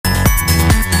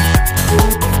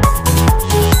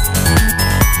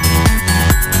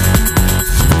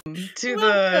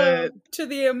to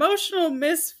the Emotional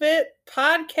Misfit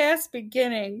podcast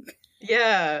beginning.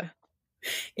 Yeah.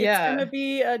 It's gonna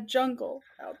be a jungle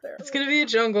out there. It's gonna be a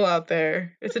jungle out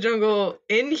there. It's a jungle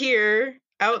in here,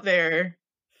 out there,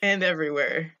 and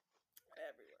everywhere.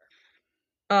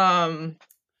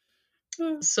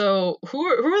 So who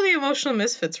are the Emotional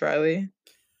Misfits, Reilly?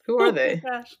 Who are they?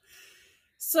 Gosh.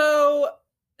 So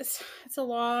that's a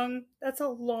long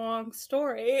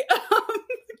story.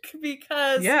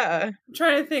 Because I'm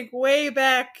trying to think way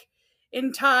back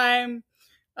in time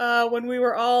when we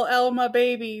were all Elma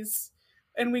babies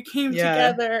and we came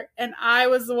together, and I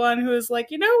was the one who was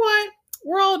like, you know what?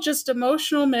 We're all just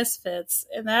emotional misfits,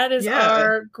 and that is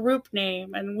our group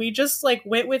name. And we just like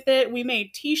went with it. We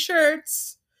made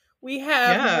t-shirts. We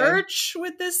have merch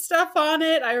with this stuff on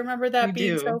it. I remember that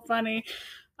being so funny.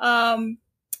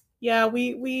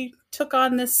 We took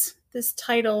on this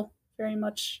title very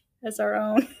much as our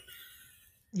own.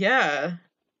 Yeah.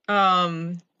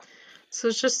 So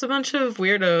it's just a bunch of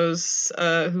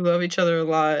weirdos who love each other a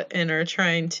lot and are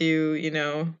trying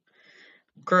to,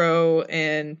 grow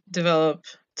and develop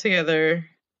together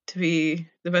to be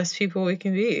the best people we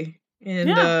can be.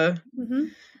 And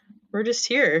we're just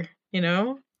here,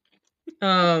 and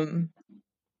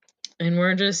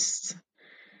we're just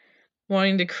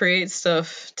wanting to create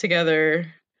stuff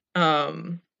together,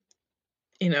 while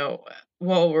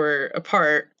we're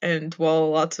apart and while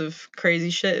lots of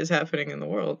crazy shit is happening in the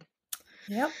world.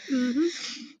 Yep.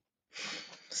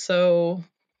 So,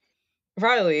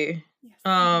 Reilly,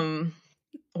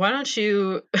 why don't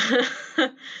you...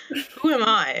 Who am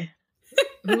I?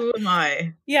 Who am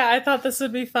I? Yeah, I thought this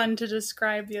would be fun to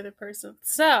describe the other person.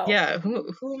 So... Yeah,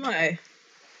 who am I?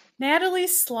 Natalie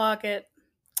Sloggett.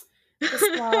 The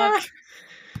Slog.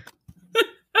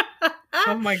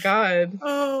 Oh my god.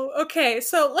 Oh, okay.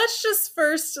 So let's just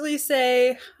firstly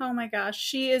say, oh my gosh,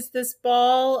 she is this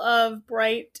ball of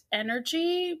bright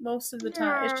energy most of the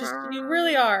time. It's just, you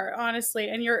really are, honestly.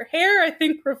 And your hair, I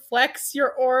think, reflects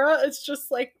your aura. It's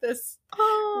just like this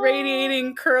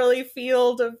radiating curly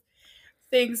field of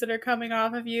things that are coming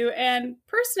off of you. And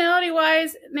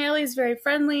personality-wise, Natalie is very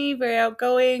friendly, very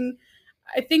outgoing.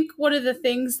 I think one of the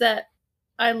things that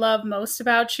I love most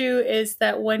about you is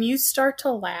that when you start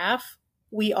to laugh,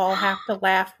 we all have to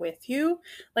laugh with you.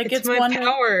 Like it's my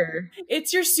power.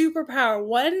 It's your superpower.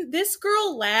 When this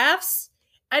girl laughs,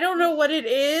 I don't know what it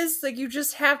is. Like you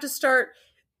just have to start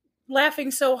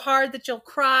laughing so hard that you'll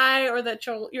cry or that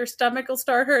your stomach will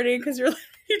start hurting because you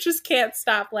just can't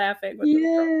stop laughing with this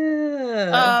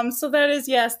girl. So that is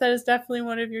definitely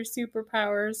one of your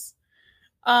superpowers.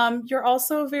 You're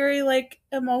also a very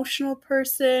emotional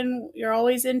person. You're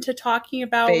always into talking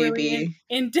about really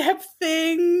in-depth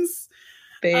things.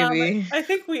 Baby. I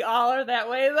think we all are that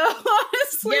way, though,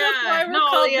 honestly. Yeah,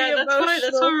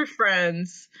 that's why we're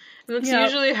friends. And that's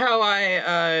usually how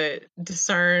I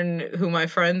discern who my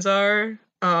friends are,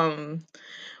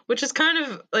 which is kind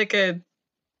of like I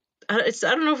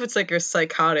don't know if it's like a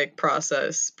psychotic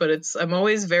process, but I'm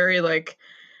always very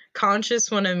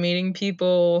conscious when I'm meeting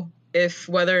people if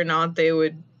whether or not they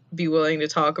would be willing to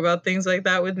talk about things like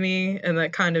that with me, and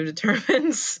that kind of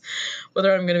determines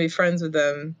whether I'm going to be friends with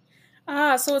them.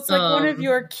 So it's one of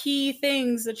your key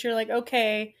things that you're like,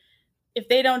 okay, if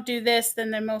they don't do this,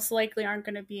 then they most likely aren't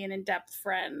going to be an in-depth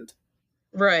friend.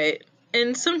 Right.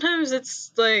 And sometimes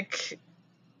it's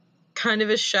kind of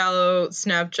a shallow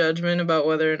snap judgment about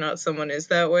whether or not someone is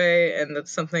that way, and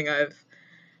that's something I've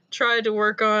tried to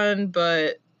work on,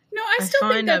 but no, I still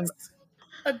think that's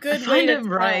a good way to tell. I'm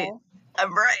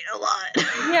right a lot.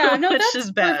 Yeah, no, which that's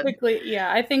is bad. Perfectly. Yeah,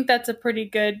 I think that's a pretty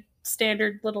good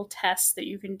standard little test that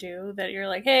you can do, that you're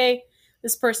like, hey,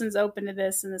 this person's open to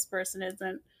this and this person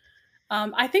isn't.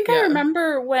 I think I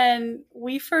remember when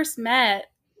we first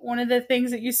met, one of the things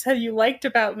that you said you liked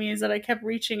about me is that I kept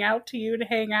reaching out to you to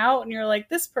hang out, and you're like,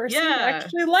 this person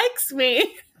actually likes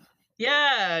me.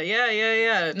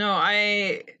 Yeah. No,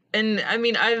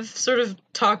 I've sort of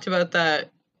talked about that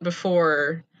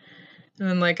before. And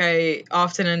then I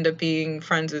often end up being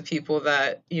friends with people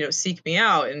that, seek me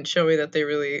out and show me that they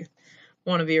really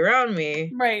want to be around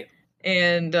me. Right.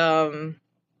 And, but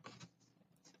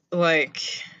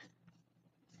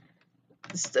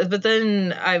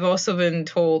then I've also been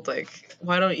told,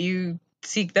 why don't you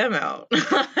seek them out?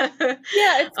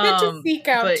 Yeah, it's good to seek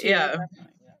out but too.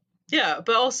 Yeah,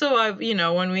 but also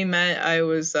when we met, I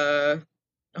was, oh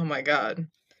my God.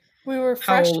 We were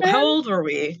freshmen? How old were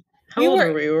we?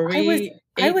 Were we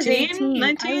 18? I was 18.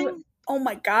 19? Oh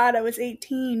my God, I was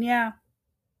 18, yeah.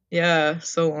 Yeah,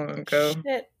 so long ago.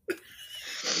 Shit.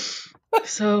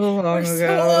 So long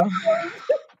ago.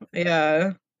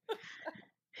 Yeah.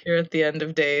 You're at the end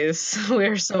of days.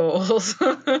 We're so old.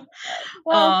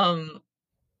 Well,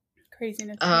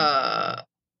 craziness.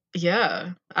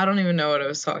 Yeah. I don't even know what I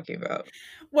was talking about.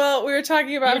 Well, we were talking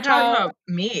You about were talking how. about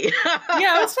me. Yeah,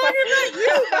 I was talking about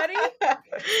you, buddy.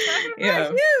 Talking about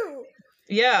Yeah. you.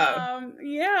 Yeah.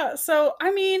 Yeah. So,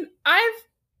 I mean, I've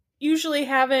usually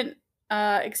haven't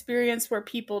experienced where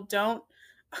people don't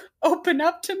open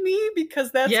up to me,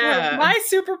 because that's one of Yeah. my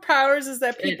superpowers, is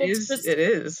that It people is. just It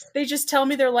is. they just tell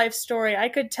me their life story. I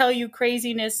could tell you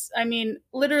craziness. I mean,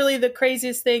 literally the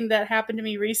craziest thing that happened to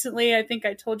me recently, I think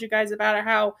I told you guys about it,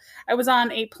 how I was on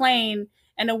a plane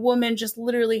and a woman just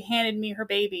literally handed me her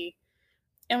baby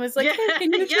and was like, Yeah. "Hey,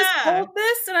 can you just Yeah. hold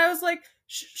this?" And I was like,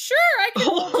 "Sure, I can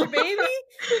hold your baby."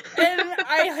 And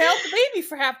I held the baby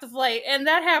for half the flight. And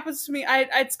that happens to me.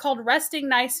 It's called resting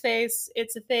nice face.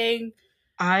 It's a thing.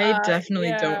 I definitely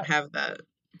Yeah. don't have that.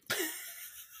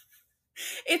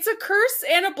 It's a curse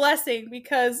and a blessing,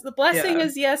 because the blessing Yeah.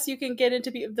 is, yes, you can get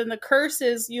into people. Then the curse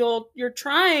is you're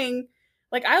trying.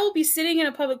 Like, I will be sitting in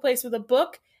a public place with a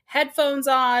book, headphones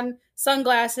on,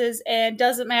 sunglasses, and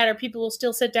doesn't matter. People will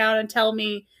still sit down and tell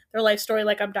me their life story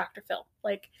like I'm Dr. Phil.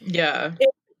 Like, Yeah.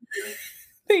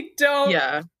 they don't.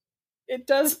 Yeah. It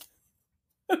does.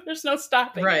 There's no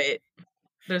stopping it. Right.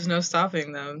 There's no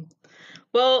stopping them.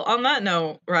 Well, on that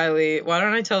note, Reilly, why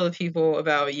don't I tell the people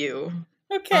about you?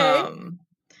 Okay.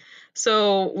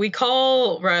 So we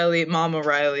call Reilly Mama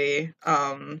Reilly,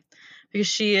 because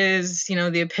she is,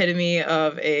 the epitome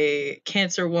of a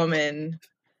Cancer woman,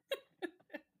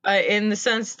 in the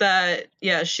sense that,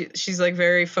 yeah, she's like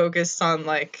very focused on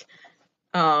like,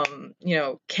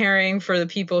 caring for the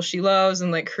people she loves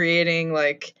and like creating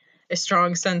like a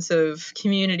strong sense of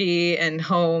community and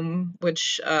home,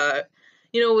 which,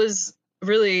 was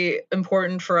really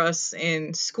important for us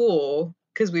in school,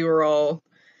 because we were all,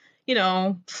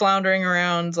 floundering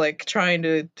around, like trying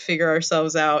to figure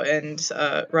ourselves out, and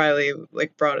Reilly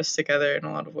like brought us together in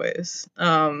a lot of ways.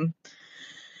 And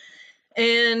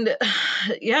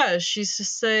yeah, she's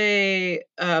just a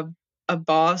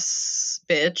boss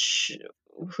bitch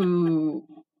who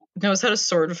knows how to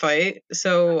sword fight.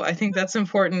 So I think that's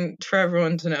important for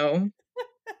everyone to know.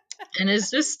 And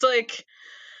it's just like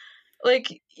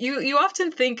you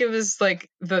often think of as like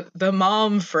the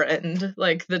mom friend,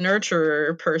 like the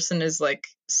nurturer person is like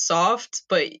soft,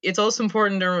 but it's also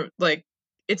important to like,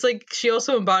 it's like she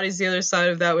also embodies the other side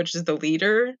of that, which is the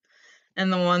leader,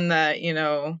 and the one that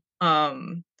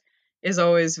is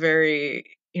always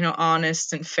very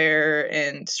honest and fair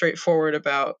and straightforward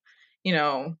about you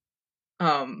know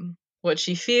what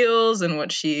she feels and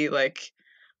what she like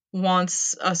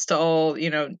wants us to all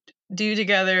do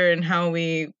together, and how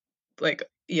we like,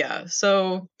 yeah,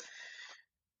 so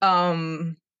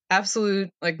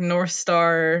absolute like North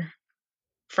Star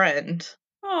friend.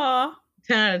 Aw.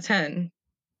 10 out of 10.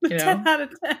 10 out of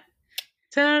 10.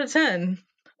 10 out of 10.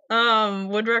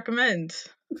 Would recommend.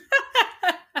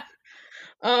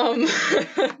 No,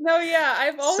 yeah,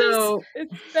 I've always,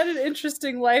 it's been an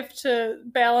interesting life to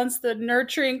balance the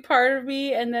nurturing part of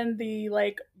me and then the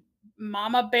like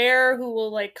mama bear who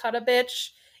will like cut a bitch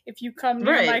if you come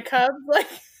near my right. cub. Like,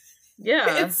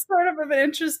 Yeah. it's sort of an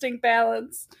interesting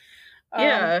balance.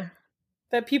 Yeah.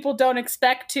 That people don't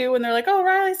expect to, and they're like, "Oh,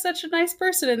 Reilly's such a nice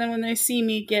person," and then when they see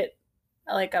me get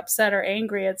like upset or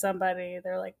angry at somebody,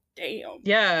 they're like, "Damn."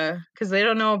 Yeah, because they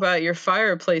don't know about your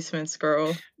fire placements,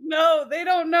 girl. No, they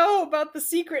don't know about the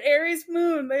secret Aries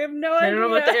moon. They have no idea. They don't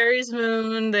know about the Aries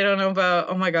moon. They don't know about,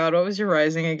 oh my god, what was your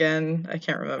rising again? I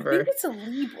can't remember. I think it's a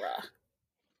Libra.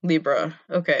 Libra.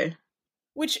 Okay.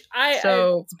 Which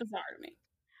it's bizarre to me.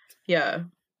 Yeah.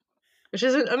 Which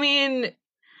isn't, I mean,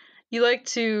 you like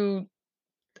to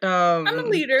I'm a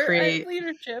leader. create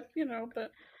Leadership,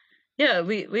 but yeah,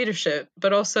 leadership,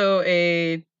 but also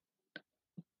a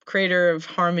creator of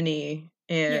harmony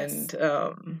and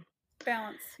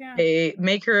balance. Yeah. a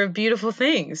maker of beautiful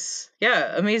things.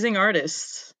 Yeah, amazing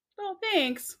artist. Oh,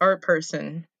 thanks. Art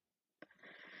person.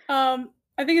 I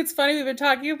think it's funny we've been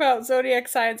talking about zodiac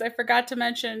signs. I forgot to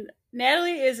mention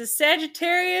Natalie is a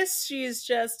Sagittarius. She's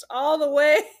just all the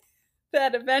way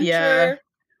that adventure. Yeah.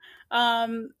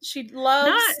 She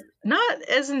loves not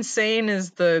as insane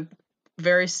as the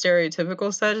very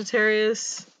stereotypical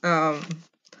Sagittarius.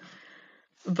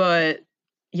 But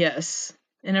yes,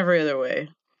 in every other way.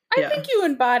 I think you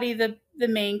embody the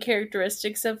main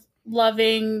characteristics of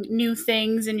loving new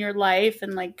things in your life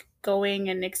and like going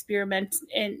and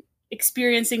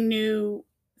experiencing new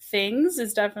things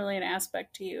is definitely an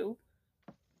aspect to you.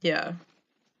 Yeah.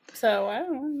 So I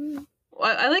don't know.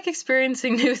 I like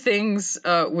experiencing new things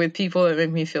with people that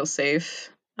make me feel safe.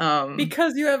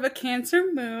 Because you have a Cancer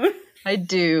moon. I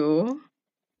do.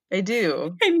 I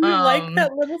do. And you like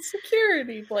that little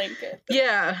security blanket.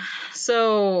 Yeah.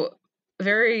 So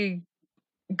very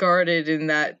guarded in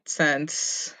that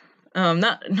sense.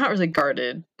 Not really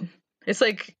guarded. It's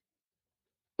like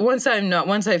once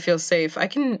I feel safe, I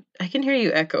can hear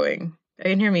you echoing. I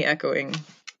can hear me echoing.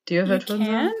 Do you have You headphones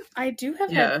can? on? I do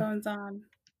have Yeah. headphones on.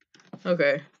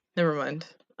 Okay. Never mind.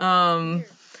 That's weird. Okay.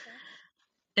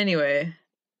 Anyway,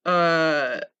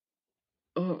 oh,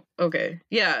 okay.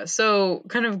 Yeah, so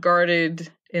kind of guarded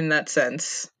in that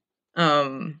sense.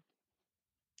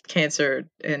 Cancer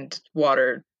and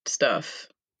water stuff,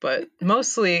 but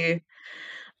mostly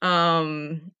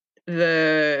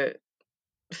the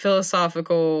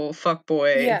philosophical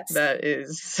fuckboy Yes. that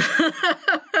is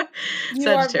You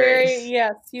are very, Sagittarius.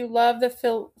 yes, you love the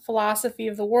philosophy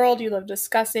of the world. You love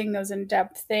discussing those in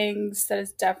depth things. That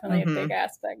is definitely a big Mm-hmm.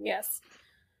 aspect. Yes.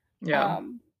 Yeah.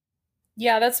 Um,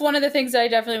 yeah, that's one of the things that I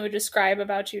definitely would describe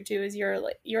about you too is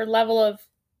your level of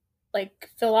like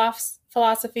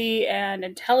philosophy and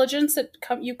intelligence that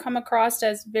you come across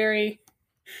as very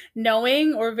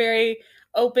knowing or very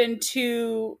open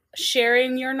to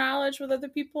sharing your knowledge with other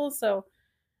people. So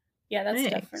yeah, that's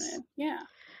Thanks. definite. Yeah.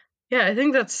 Yeah, I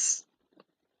think that's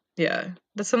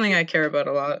something I care about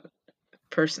a lot.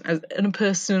 On a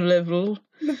personal level.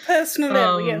 The personal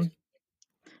level, yes. Um,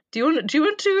 do you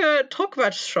want to talk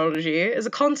about astrology as a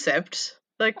concept?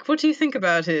 Like, what do you think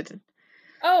about it?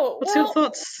 Oh, What's your well,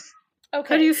 thoughts? How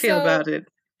do okay. you feel about it?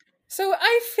 So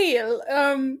I feel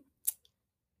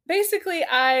basically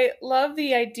I love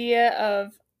the idea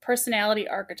of personality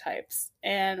archetypes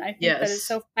and I think that is Yes.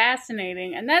 so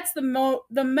fascinating and that's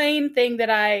the main thing that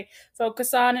I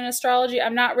focus on in astrology.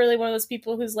 I'm not really one of those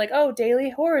people who's like, "Oh, daily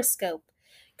horoscope.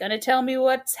 Gonna tell me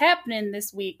what's happening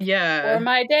this week or Yeah,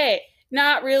 my day."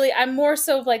 Not really. I'm more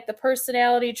so like the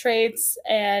personality traits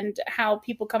and how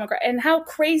people come across and how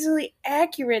crazily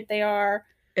accurate they are.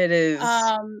 it is.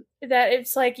 That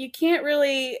it's like you can't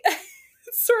really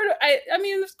sort of I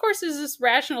mean of course there's this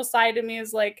rational side to me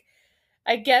is like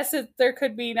I guess there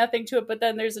could be nothing to it but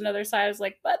then there's another side is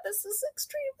like but this is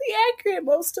extremely accurate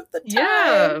most of the time.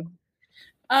 Yeah.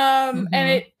 And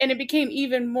Mm-hmm. it became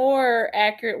even more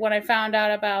accurate when I found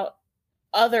out about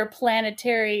other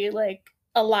planetary like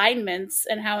alignments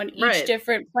and how in each Right.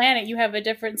 different planet you have a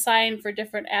different sign for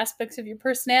different aspects of your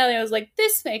personality. I was like,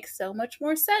 this makes so much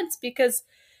more sense because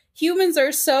humans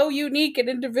are so unique and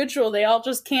individual. They all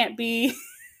just can't be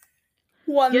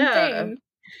one Yeah. thing.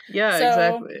 Yeah, So,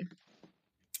 exactly.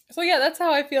 so yeah, that's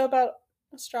how I feel about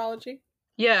astrology.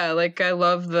 Yeah, like I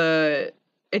love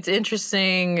it's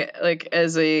interesting like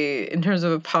as in terms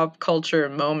of a pop culture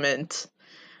moment.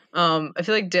 I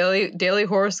feel like daily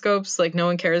horoscopes, like no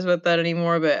one cares about that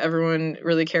anymore, but everyone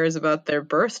really cares about their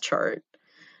birth chart,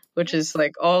 which is Yes.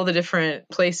 like all the different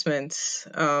placements.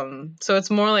 So it's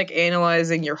more like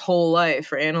analyzing your whole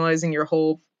life or analyzing your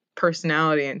whole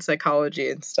personality and psychology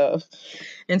and stuff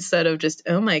instead of just,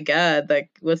 oh my god, like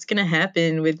what's gonna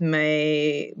happen with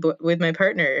my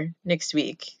partner next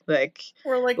week, like,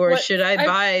 Or like or what should I I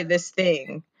buy this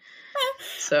thing?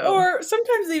 So or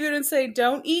sometimes they even say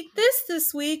don't eat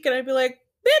this week and I'd be like,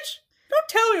 "Bitch, don't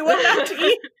tell me what not to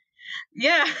eat."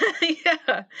 yeah,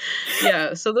 yeah,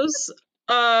 yeah. So those,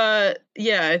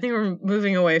 yeah, I think we're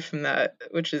moving away from that,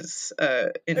 which is A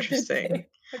good thing. interesting.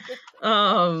 A good thing.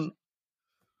 Um,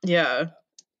 yeah.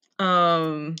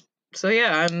 Um, so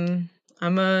yeah,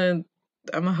 I'm a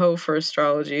I'm a hoe for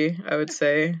astrology, I would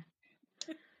say.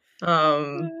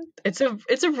 Um, it's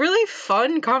a really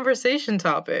fun conversation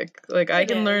topic. Like I It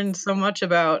can learn is. so much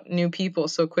about new people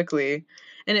so quickly,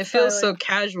 and it That's why I feels so like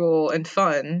casual and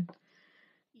fun,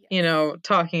 yes.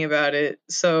 talking about it.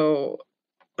 So,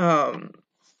 um,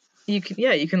 you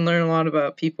can learn a lot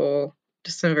about people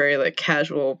just in a very like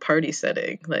casual party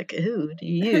setting. Like, who do Oh,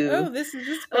 you? this is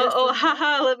this Oh, person.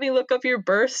 haha, let me look up your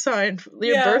birth sign,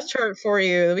 your Yeah. birth chart for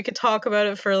you. We could talk about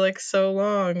it for like so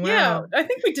long. Yeah. Wow. I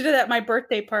think we did it at my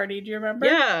birthday party. Do you remember?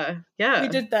 Yeah, We yeah.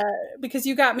 did that because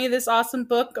you got me this awesome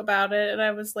book about it and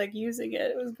I was like using it.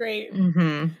 It was great.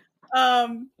 Mm-hmm.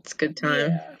 Um It's a good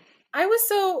time. yeah. I was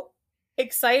so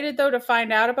excited though to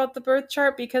find out about the birth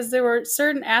chart because there were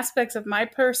certain aspects of my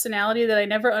personality that I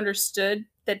never understood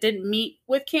that didn't meet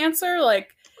with cancer.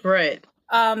 Like Right.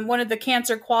 one of the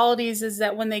cancer qualities is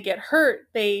that when they get hurt,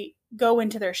 they go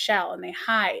into their shell and they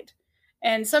hide.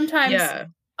 And sometimes Yeah.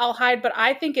 I'll hide, but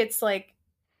I think it's like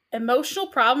emotional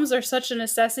problems are such a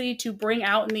necessity to bring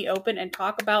out in the open and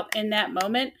talk about in that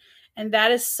moment. And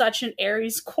that is such an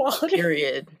Aries quality.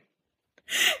 Period.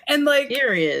 And like,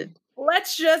 Period.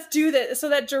 let's just do this. So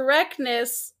that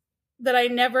directness that I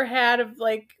never had of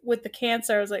like with the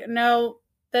cancer, I was like, no,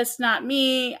 that's not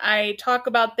me. I talk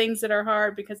about things that are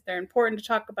hard because they're important to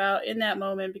talk about in that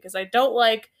moment, because I don't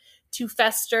like to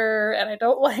fester and I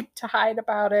don't like to hide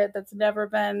about it. That's never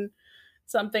been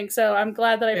something. So I'm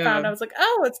glad that I found, I was like,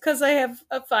 oh, it's because I have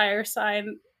a fire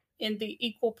sign in the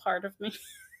equal part of me.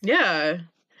 Yeah.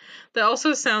 That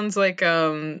also sounds like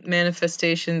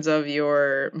manifestations of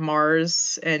your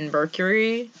Mars and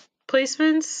Mercury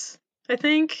placements, I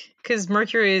think. Because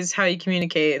Mercury is how you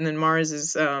communicate, and then Mars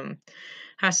is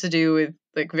has to do with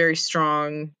like very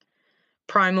strong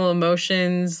primal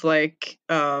emotions like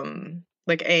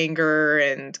anger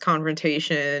and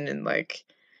confrontation and like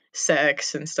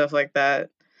sex and stuff like that.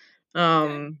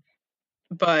 Okay.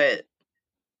 But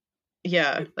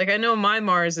yeah, like I know my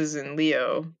Mars is in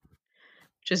Leo,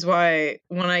 which is why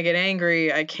when I get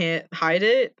angry, I can't hide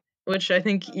it, which I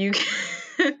think you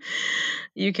can,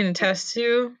 you can attest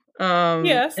to.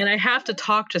 Yes. And I have to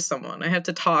talk to someone. I have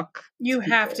to talk to You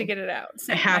have to people. get it out. I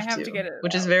Same. I have have to to, get it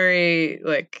which is out. very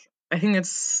like I think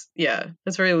that's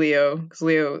very Leo, because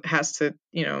Leo has to,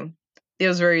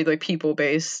 Leo's very like people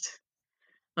based.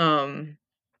 Um,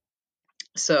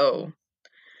 so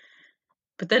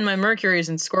but then my Mercury is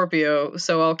in Scorpio,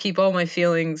 so I'll keep all my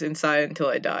feelings inside until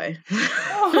I die.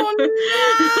 Oh no!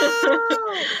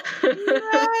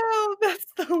 No, that's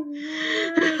the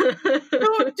worst.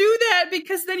 Don't do that,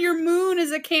 because then your moon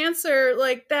is a Cancer.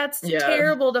 Like, that's Yeah.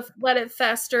 terrible to let it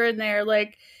fester in there.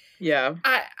 Like, Yeah.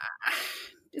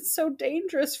 it's so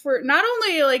dangerous for not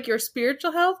only like your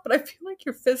spiritual health, but I feel like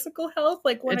your physical health.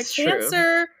 Like, when a It's true.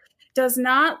 Cancer does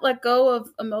not let go of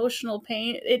emotional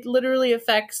pain, it literally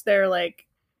affects their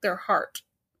heart.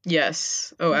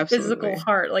 Yes. Oh, Physical absolutely.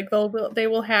 heart. Like, they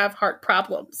will have heart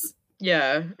problems.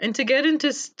 Yeah. And to get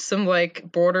into some like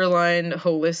borderline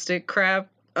holistic crap,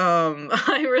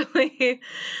 I really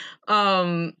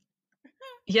um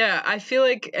yeah, I feel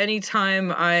like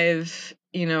anytime I've,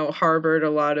 harbored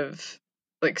a lot of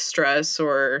like stress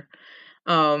or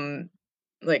um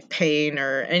like pain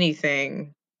or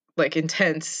anything like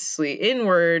intensely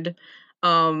inward,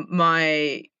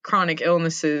 my chronic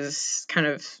illnesses kind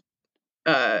of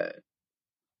uh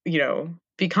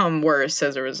become worse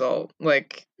as a result,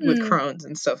 like with Mm, Crohn's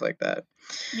and stuff like that.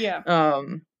 yeah.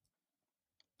 um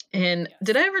and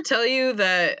did Yes. I ever tell you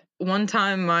that one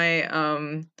time my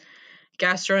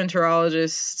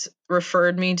gastroenterologist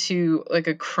referred me to like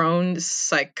a Crohn's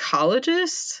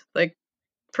psychologist like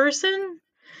person,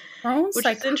 Crohn's which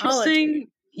is psychology. interesting.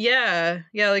 Yeah,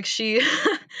 like she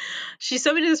she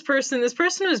sent me to this person. This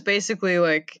person was basically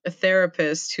like a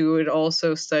therapist who had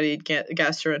also studied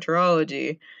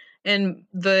gastroenterology. And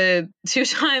the two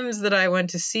times that I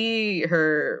went to see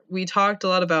her, we talked a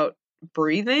lot about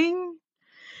breathing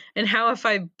and how if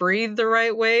I breathed the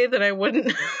right way, then I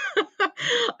wouldn't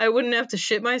I wouldn't have to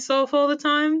shit myself all the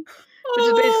time, which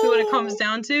is basically what it comes Oh,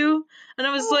 down to. And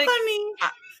I was oh, like,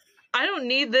 honey. I don't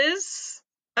need this.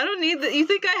 I don't need that. You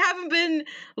think I haven't been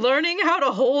learning how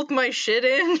to hold my shit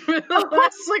in for the Oh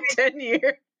last like 10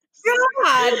 years?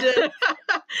 God.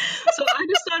 So I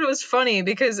just thought it was funny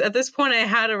because at this point I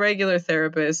had a regular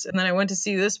therapist, and then I went to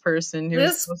see this person who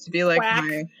was This supposed to be like quack.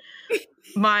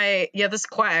 this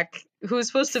quack who was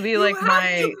supposed to be You like have to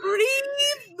my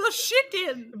breathe the shit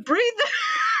in. breathe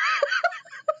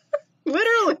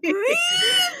literally. Breathe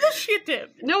the shit in.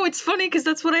 No, it's funny because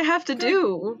that's what I have to Good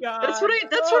do. God. That's what I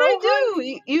Oh, do.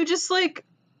 honey. You just like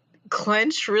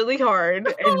clench really hard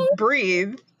and Oh,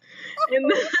 breathe,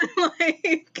 and then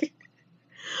like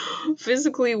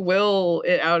physically will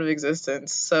it out of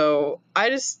existence. So I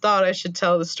just thought I should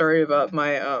tell the story about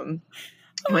my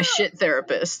shit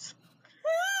therapist.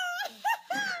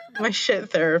 My shit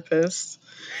therapist.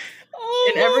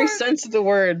 In every oh, Lord. sense of the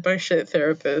word, my shit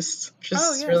therapist. Which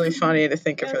Oh, is yes. really funny to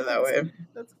think of Yes, her that way.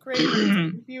 that's great.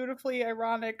 It's beautifully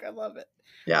ironic. I love it.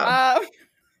 Yeah. Um,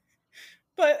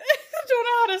 but I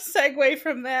don't know how to segue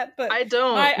from that. But I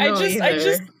don't know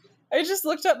either. I just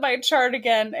looked up my chart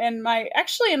again, and my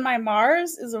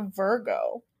Mars is a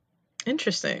Virgo,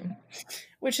 Interesting.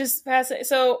 which is fascinating.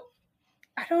 So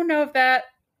I don't know if that,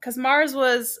 because Mars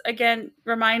was, again,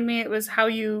 remind me, it was how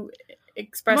you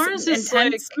express Mars is like,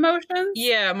 intense emotions.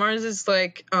 yeah, Mars is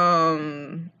like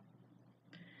kind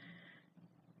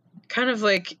of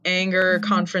like anger,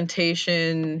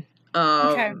 confrontation,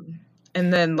 Okay.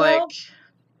 and then like Well,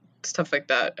 stuff like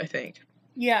that, I think.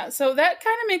 yeah. So that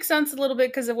kind of makes sense a little bit,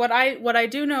 because of what I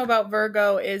do know about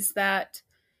Virgo is that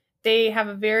they have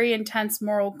a very intense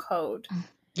moral code,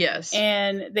 Yes.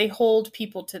 and they hold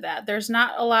people to that. There's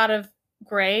not a lot of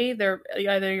gray. They're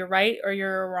either you're right or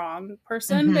you're a wrong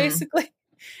person, Mhm. basically.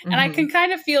 And I can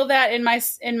kind of feel that in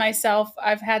myself.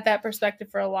 I've had that perspective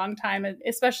for a long time,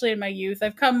 especially in my youth.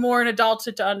 I've come more in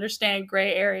adulthood to understand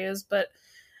gray areas, but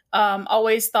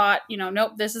always thought,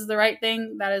 nope, this is the right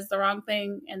thing, that is the wrong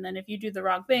thing, and then if you do the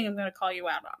wrong thing, I'm going to call you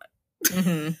out on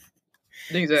it.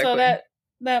 Exactly. So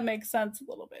that makes sense a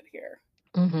little bit here.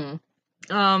 And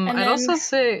I'd also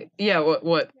say, yeah.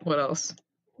 What else?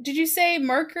 Did you say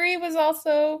Mercury was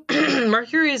also?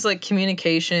 Mercury is like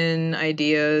communication,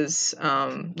 ideas,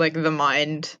 like the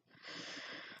mind.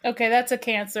 Okay, that's a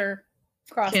Cancer.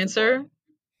 Cancer.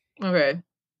 Okay.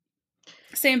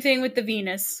 Same thing with the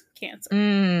Venus, Cancer.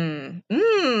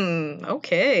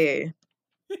 Okay.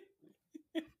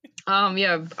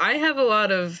 Yeah, I have a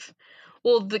lot of,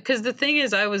 because the thing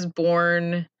is, I was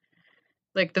born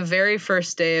like the very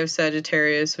first day of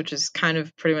Sagittarius, which is kind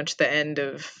of pretty much the end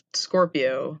of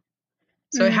Scorpio.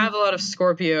 So I have a lot of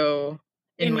Scorpio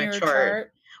in my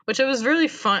chart, which it was really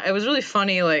fun. It was really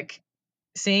funny, like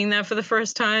seeing that for the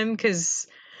first time, because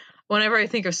whenever I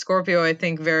think of Scorpio, I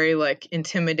think very like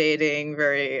intimidating,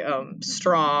 very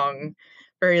strong,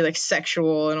 very like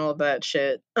sexual and all that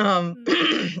shit.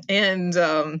 And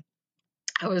I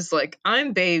was like,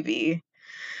 I'm baby.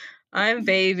 I'm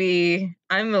baby.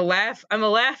 I'm a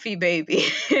laughy baby.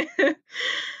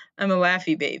 I'm a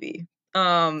laughy baby.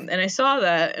 And I saw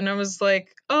that and I was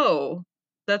like, oh,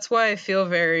 that's why I feel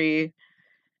very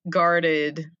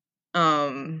guarded,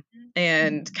 and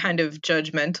kind of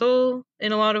judgmental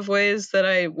in a lot of ways that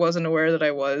I wasn't aware that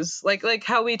I was. Like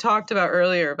how we talked about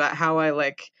earlier about how I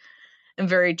like am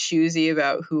very choosy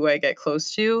about who I get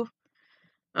close to.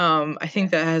 I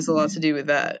think that has a lot to do with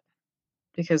that,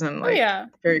 because I'm like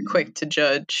very quick to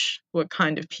judge what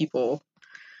kind of people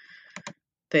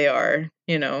they are,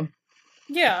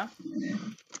 Yeah.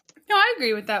 No, I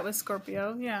agree with that with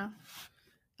Scorpio. Yeah.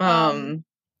 I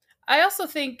also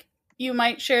think you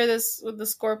might share this with the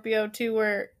Scorpio too,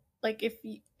 where like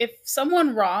if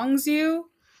someone wrongs you,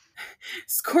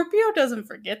 Scorpio doesn't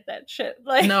forget that shit.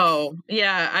 Like, no,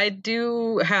 yeah, I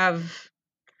do have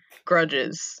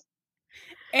grudges,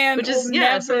 and which is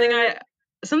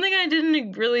something I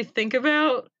didn't really think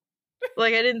about.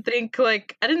 Like I didn't think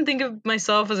of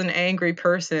myself as an angry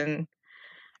person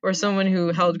or someone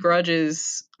who held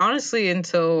grudges, honestly,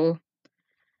 until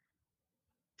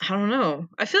I don't know.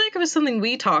 I feel like it was something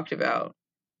we talked about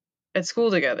at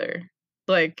school together.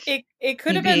 Like it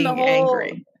could have been being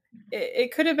angry.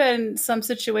 It could have been some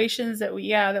situations that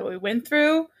we went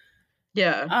through.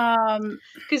 Yeah.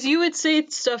 Because you would say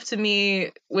stuff to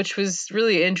me which was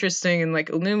really interesting and like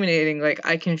illuminating, like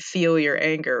I can feel your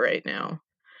anger right now.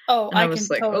 Oh, and I was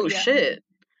like, oh shit.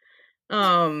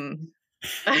 And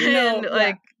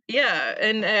like yeah,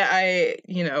 and I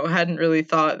hadn't really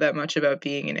thought that much about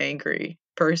being an angry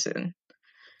person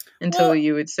until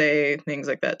you would say things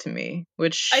like that to me,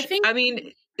 which I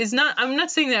mean is not, I'm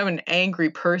not saying that I'm an angry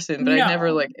person, but I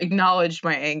never like acknowledged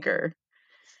my anger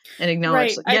and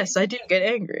acknowledged like, yes, I do get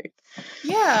angry.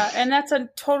 Yeah, and that's a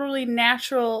totally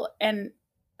natural and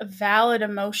a valid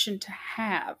emotion to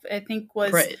have. I think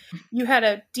you had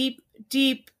a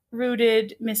deep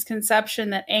rooted misconception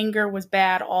that anger was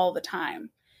bad all the time.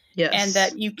 Yes. And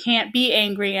that you can't be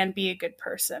angry and be a good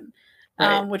person.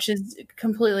 Which is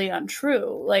completely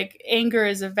untrue. Like, anger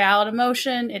is a valid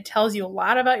emotion. It tells you a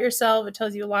lot about yourself. It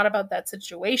tells you a lot about that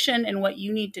situation and what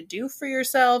you need to do for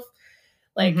yourself.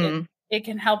 Like, it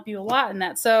can help you a lot in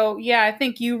that. So, yeah, I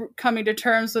think you coming to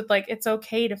terms with, like, it's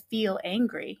okay to feel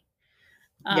angry.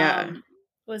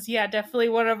 Was definitely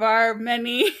one of our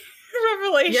many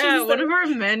revelations. Yeah, one of our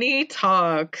many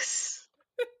talks.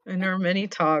 In our many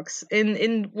talks.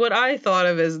 In what I thought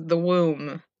of as the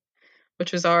womb,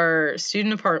 which was our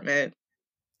student apartment,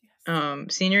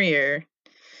 senior year.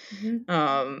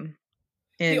 And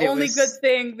the only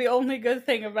good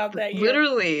thing about that year.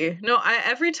 Literally. No,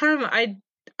 every time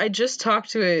I just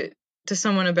talked to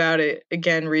someone about it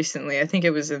again recently. I think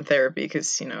it was in therapy,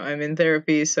 because I'm in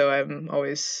therapy, so I'm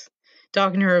always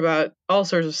talking to her about all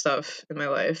sorts of stuff in my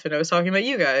life, and I was talking about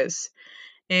you guys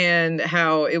and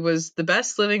how it was the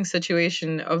best living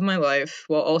situation of my life,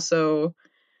 while also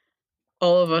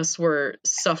all of us were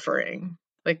suffering,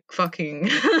 like fucking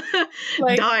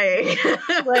dying.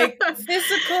 Like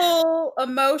physical,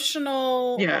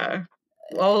 emotional. Yeah.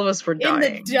 All of us were dying.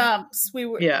 In the dumps. We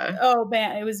were. Yeah. Oh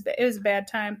man, it was a bad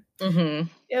time. It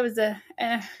was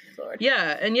Lord.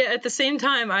 Yeah, and yet at the same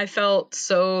time, I felt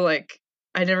so like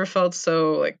I never felt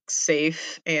so like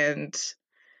safe and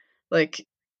like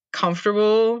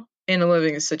comfortable in a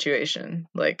living situation,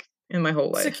 like in my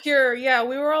whole life. Secure, yeah.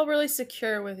 We were all really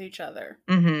secure with each other.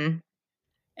 In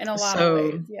a lot of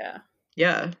ways, yeah.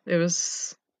 Yeah, it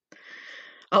was.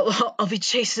 I'll be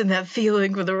chasing that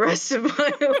feeling for the rest of my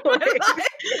life.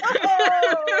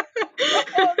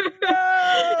 Oh no!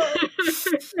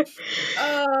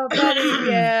 Oh, buddy,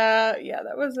 yeah,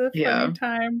 that was a funny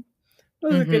time. It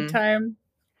was a good time.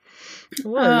 It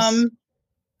was.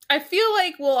 I feel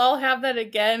like we'll all have that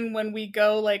again when we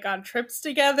go like on trips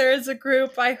together as a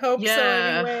group. I hope so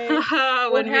anyway.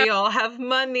 When we all have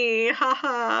money.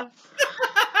 Haha.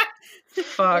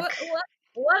 Fuck.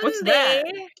 One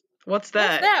day. What's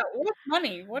that? What's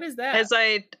money? What is that? As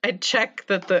I check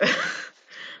that the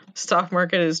stock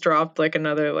market has dropped like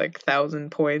another like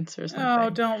 1,000 points or something. Oh,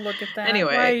 don't look at that.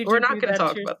 Anyway, we're not going to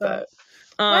talk about that.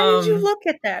 Why did you look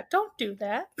at that? Don't do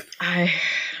that. I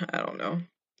don't know.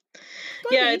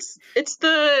 Buddy. Yeah, it's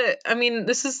the, I mean,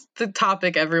 this is the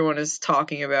topic everyone is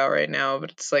talking about right now,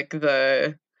 but it's like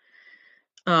the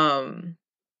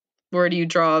where do you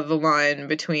draw the line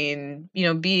between, you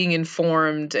know, being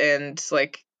informed and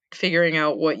like figuring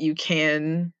out what you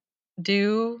can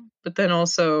do, but then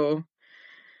also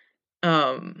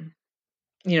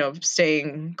you know,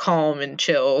 staying calm and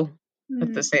chill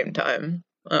at the same time.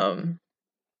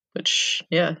 Which,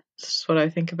 yeah, this is what I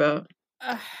think about.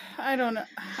 I don't know.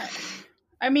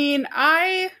 I mean,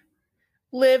 I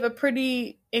live a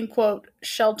pretty, in quote,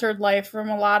 sheltered life from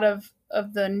a lot of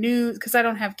the news because I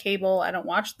don't have cable. I don't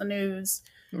watch the news.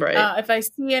 Right. If I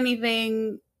see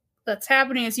anything that's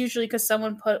happening, it's usually because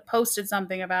someone posted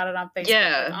something about it on Facebook.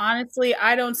 Yeah. Like, honestly,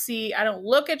 I don't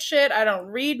look at shit. I don't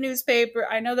read newspaper.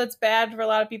 I know that's bad for a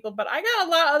lot of people, but I got a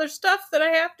lot of other stuff that I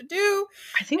have to do.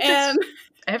 I think that's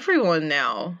everyone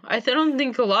now. I don't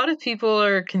think a lot of people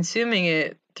are consuming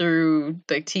it through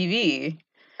like TV.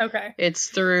 Okay. It's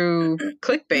through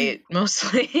clickbait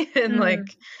mostly and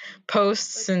like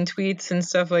posts and tweets and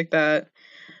stuff like that,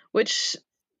 which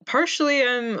partially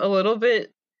I'm a little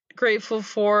bit grateful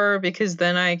for because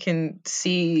then I can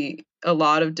see a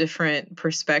lot of different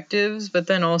perspectives, but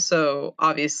then also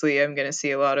obviously I'm going to see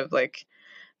a lot of like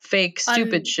fake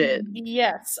stupid shit.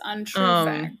 Yes, untrue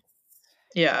facts.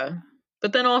 Yeah.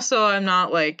 But then also I'm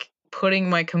not like putting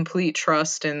my complete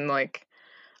trust in like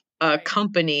a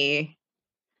company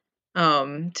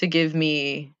to give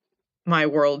me my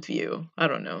worldview. I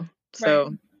don't know.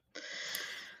 So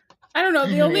I don't know.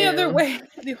 The only other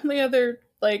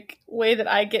like way that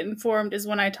I get informed is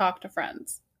when I talk to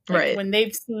friends. Like when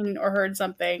they've seen or heard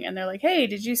something and they're like, "Hey,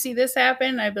 did you see this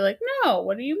happen?" I'd be like, "No,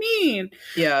 what do you mean?"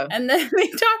 Yeah. And then they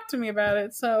talk to me about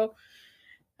it. So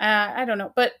I don't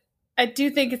know, but I do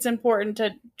think it's important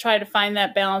to try to find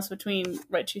that balance between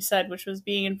what you said, which was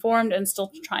being informed and still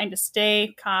trying to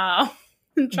stay calm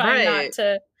and trying not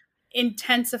to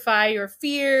intensify your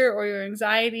fear or your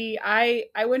anxiety. I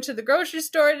went to the grocery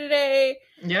store today.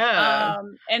 Yeah.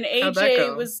 And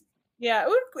AJ was, it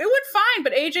went fine,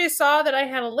 but AJ saw that I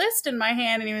had a list in my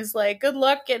hand and he was like, "Good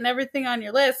luck getting everything on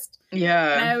your list."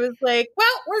 Yeah. And I was like,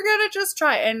 "Well, we're going to just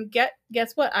try." And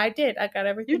guess what? I did. I got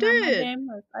everything on my damn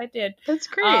list. I did. That's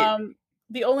great.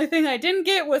 The only thing I didn't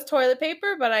get was toilet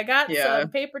paper, but I got some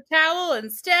paper towel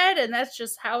instead, and that's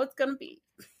just how it's going to be.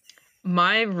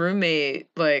 My roommate,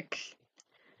 like,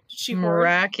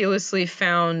 miraculously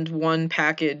found one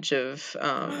package of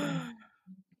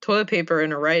toilet paper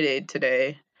in a Rite Aid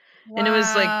today. Wow. And it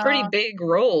was, like, pretty big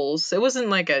rolls. It wasn't,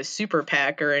 like, a super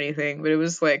pack or anything, but it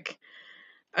was, like,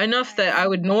 enough that I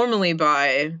would normally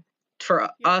buy for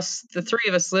us, the three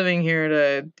of us living here,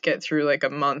 to get through, like, a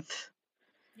month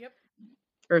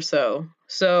or so.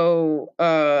 So,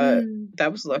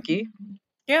 that was lucky.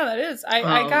 Yeah, that is.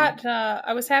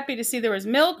 I was happy to see there was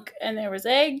milk and there was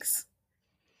eggs.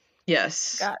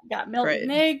 Yes. Got milk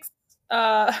and eggs.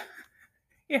 No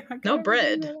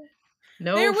bread.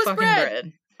 No fucking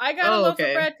bread. I got a loaf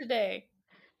of bread today.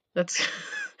 That's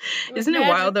Isn't it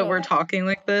wild that we're talking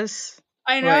like this?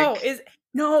 I know.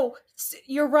 No,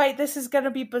 you're right. This is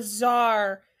gonna be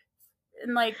bizarre.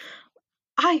 And like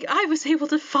I was able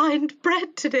to find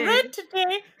bread today.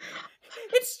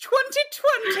 It's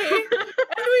 2020,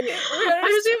 and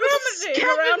we're scavenging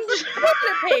around for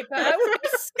toilet paper.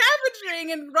 We're scavenging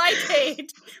in Rite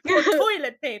Aid for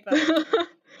toilet paper.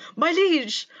 My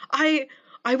liege, I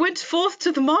went forth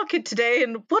to the market today,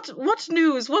 and what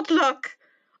news, what luck?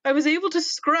 I was able to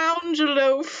scrounge a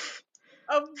loaf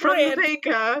from the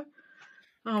baker.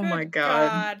 Oh, my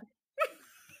God.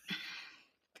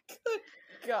 Good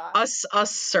God. Us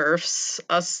serfs,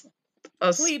 us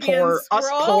plebeians.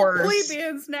 We're all poors.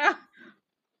 Plebeians now.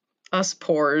 Us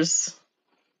poors.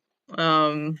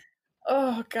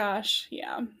 Oh gosh,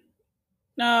 yeah.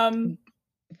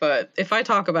 But if I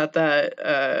talk about that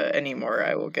anymore,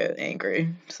 I will get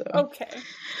angry. So okay.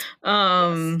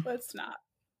 Yes, let's not.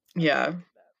 Yeah.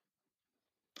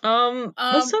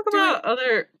 Let's talk about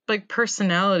other, like,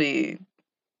 personality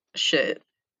shit.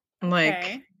 Like,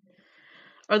 okay.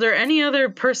 are there any other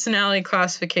personality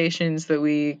classifications that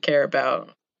we care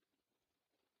about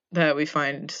that we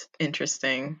find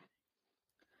interesting?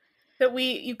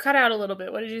 You cut out a little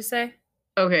bit. What did you say?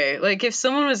 Okay, like, if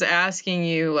someone was asking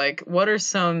you, like, what are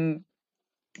some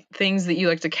things that you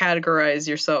like to categorize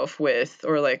yourself with,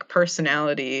 or like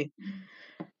personality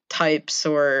types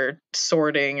or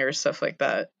sorting or stuff like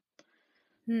that,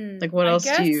 like, what I else do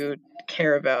guess you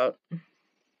care about?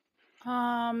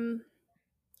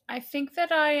 I think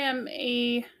that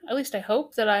at least I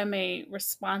hope that I'm a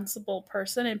responsible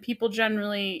person, and people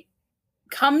generally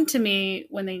come to me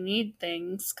when they need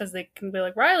things because they can be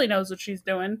like, Reilly knows what she's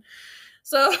doing.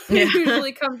 So they Yeah.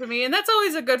 usually come to me, and that's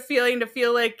always a good feeling to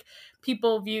feel like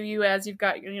people view you as you've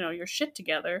got your shit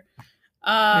together.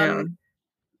 Yeah.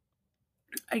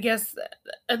 I guess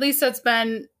at least that's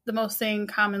been the most thing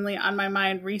commonly on my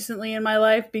mind recently in my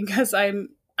life because I'm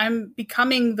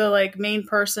becoming the like main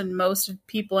person most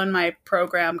people in my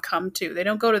program come to. They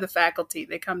don't go to the faculty,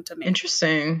 they come to me.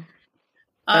 Interesting.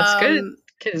 That's good, Um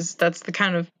because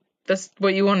that's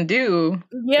what you want to do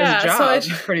as a yeah, so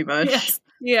job, pretty much. yes.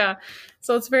 Yeah.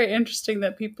 So it's very interesting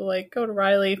that people like go to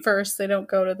Reilly first. They don't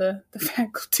go to the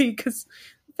faculty cuz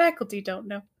the faculty don't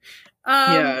know.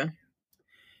 Um Yeah.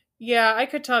 yeah, I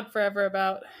could talk forever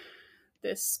about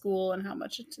this school and how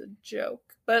much it's a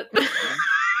joke. But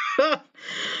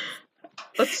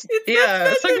let's it's yeah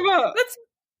let's talk about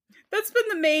that's been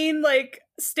the main like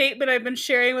statement I've been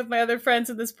sharing with my other friends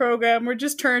in this program. We're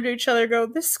just turning to each other and go,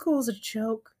 this school's a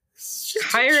joke. It's just a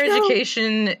higher joke.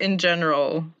 education in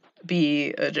general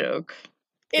be a joke.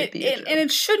 And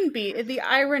it shouldn't be. The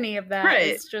irony of that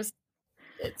Right. is just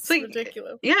It's it's like,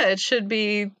 ridiculous. yeah, it should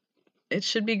be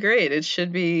great. It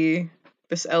should be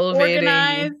this elevating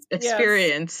Organized, yes.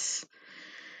 experience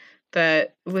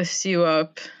that lifts you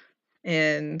up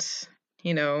and,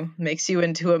 makes you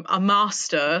into a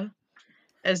master,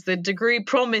 as the degree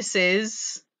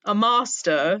promises, a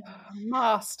master.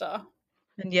 Master.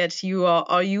 And yet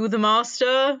are you the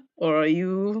master, or are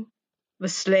you the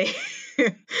slave?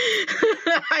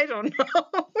 I don't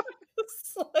know.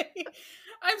 It's like,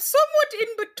 I'm somewhat in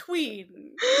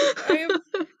between. I am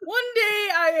one day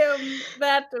I am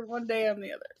that and one day I'm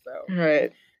the other. So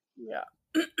Right. yeah.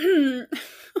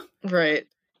 Right.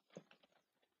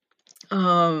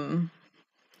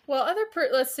 Well,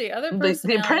 let's see, other The personality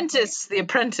thing. apprentice, the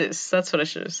apprentice. That's what I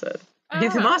should have said. Are you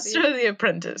the Ah, master or the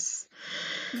apprentice?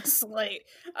 the slate.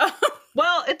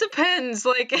 Well, it depends.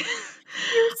 Like, You're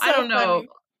I so don't know.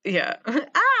 funny. Yeah.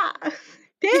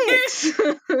 Thanks.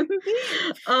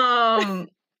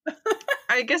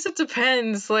 I guess it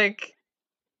depends. Like,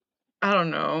 I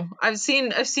don't know. I've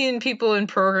seen people in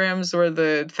programs where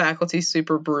the faculty's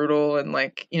super brutal and,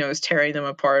 like, is tearing them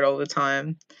apart all the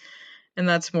time. And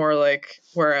that's more like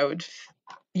where I would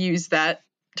use that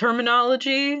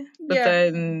terminology. But Yeah,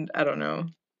 then, I don't know.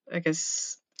 I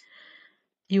guess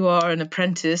you are an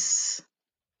apprentice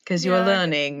because you are yeah.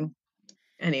 learning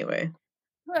anyway.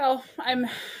 Well, I'm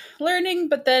learning,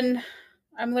 but then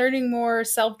I'm learning more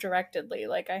self-directedly.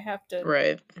 Like I have to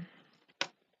Right.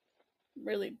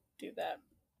 really do that.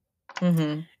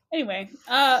 Mm-hmm. Anyway,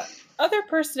 other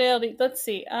personality. Let's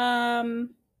see.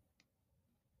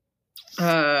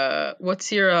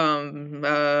 What's your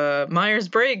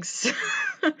Myers-Briggs?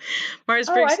 Oh,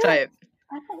 Myers-Briggs type.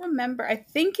 I don't remember. I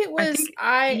think it I was think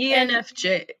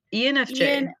ENFJ.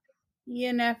 ENFJ.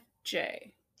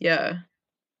 ENFJ. Yeah.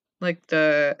 Like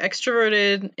the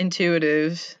extroverted,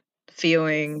 intuitive, Yes.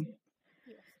 feeling,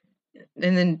 Yes.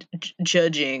 and then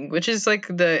judging, which is like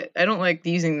I don't like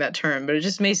using that term, but it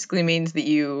just basically means that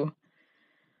you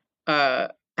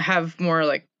have more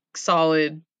like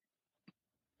solid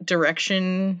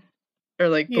direction, or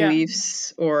like Yeah.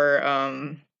 beliefs,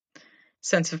 or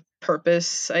sense of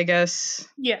purpose, I guess.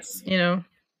 Yes. You know?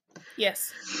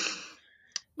 Yes.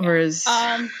 Yeah. Whereas,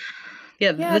 yeah,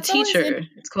 Yeah, the it's always teacher.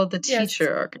 It's called the yes.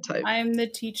 teacher archetype. I'm the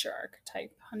teacher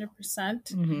archetype,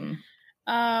 100%.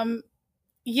 Mm-hmm.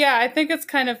 Yeah, I think it's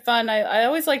kind of fun. I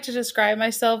always like to describe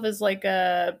myself as like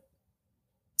a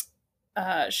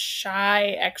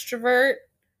shy extrovert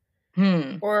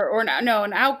or no,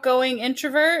 an outgoing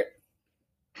introvert.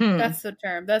 That's the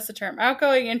term. That's the term.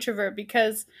 Outgoing introvert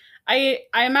because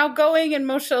I'm outgoing in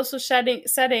most social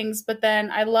settings, but then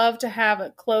I love to have a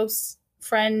close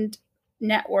friend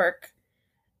network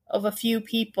of a few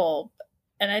people.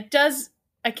 And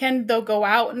I can though go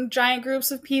out in giant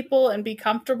groups of people and be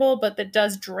comfortable, but that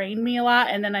does drain me a lot.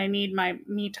 And then I need my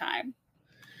me time.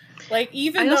 Like, I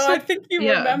even though also, I think you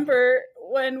yeah. remember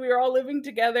when we were all living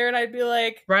together, and I'd be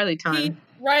like, Reilly time.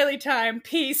 Reilly time,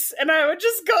 peace. And I would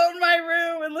just go in my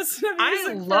room and listen to music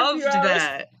for a few hours.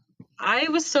 That. I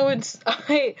was so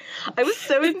I was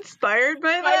so inspired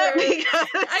by that because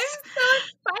I'm so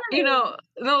inspired.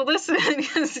 No, listen,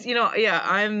 because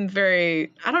I'm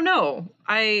very, I don't know.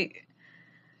 I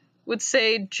would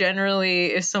say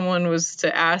generally if someone was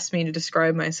to ask me to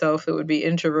describe myself, it would be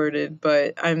introverted,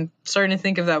 but I'm starting to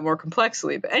think of that more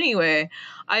complexly. But anyway,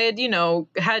 I had,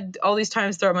 had all these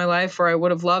times throughout my life where I would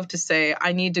have loved to say,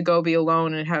 I need to go be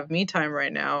alone and have me time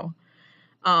right now.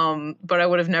 But I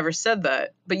would have never said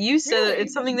that. But you said really?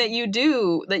 It's something that you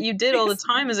did all the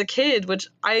time as a kid, which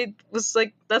I was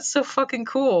like, that's so fucking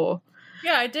cool.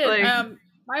 Yeah, I did. Like,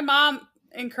 my mom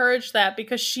encouraged that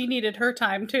because she needed her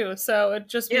time too. So it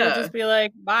just, we would just be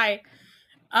like, bye.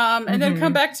 And then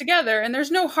come back together, and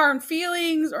there's no harm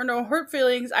feelings or no hurt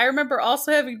feelings. I remember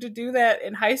also having to do that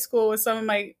in high school with some of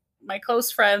my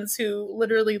close friends who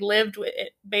literally lived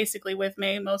basically with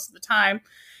me most of the time.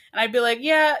 And I'd be like,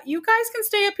 yeah, you guys can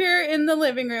stay up here in the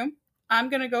living room. I'm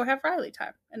going to go have Reilly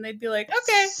time. And they'd be like,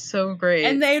 okay. So great.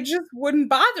 And they just wouldn't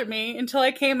bother me until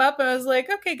I came up and I was like,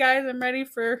 okay, guys, I'm ready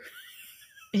for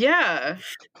but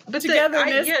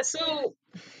togetherness.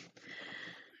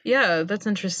 Yeah, that's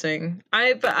interesting.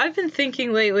 But I've been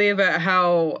thinking lately about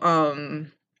how,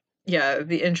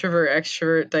 the introvert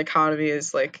extrovert dichotomy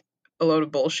is like a load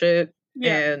of bullshit.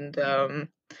 Yeah. And,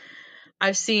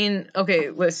 I've seen,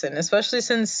 listen, especially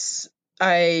since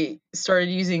I started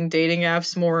using dating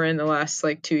apps more in the last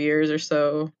like 2 years or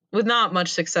so, with not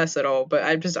much success at all, but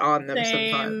I'm just on them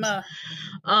sometimes.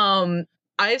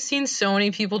 I've seen so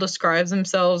many people describe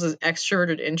themselves as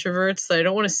extroverted introverts that I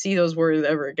don't want to see those words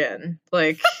ever again.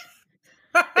 Like,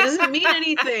 it doesn't mean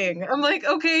anything. I'm like,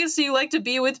 okay, so you like to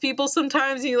be with people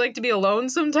sometimes and you like to be alone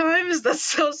sometimes? That's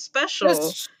so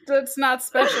special. That's not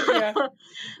special, yeah.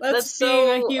 That's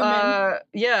being a human.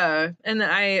 Yeah. And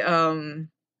I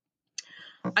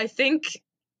think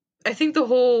the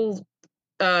whole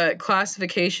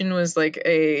classification was like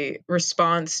a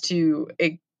response to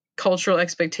a cultural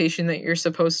expectation that you're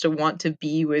supposed to want to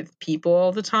be with people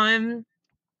all the time.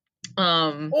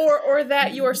 Or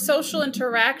that your social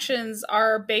interactions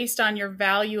are based on your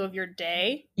value of your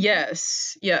day.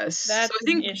 Yes. That's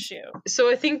an issue.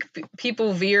 So I think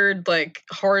people veered like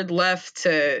hard left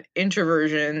to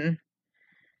introversion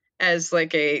as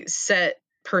like a set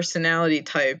personality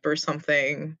type or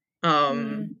something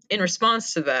in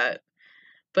response to that.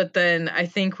 But then I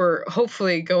think we're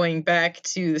hopefully going back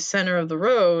to the center of the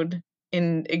road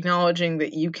in acknowledging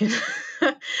that you can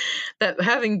that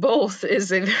having both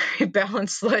is a very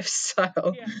balanced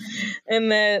lifestyle. Yeah.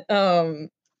 And that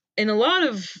in a lot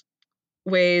of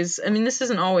ways, I mean, this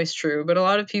isn't always true, but a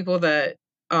lot of people that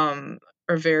are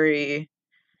very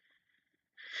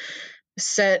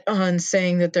set on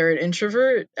saying that they're an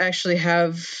introvert actually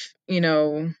have,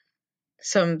 had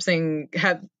some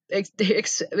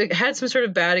sort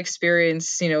of bad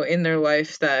experience, in their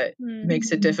life that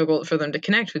makes it difficult for them to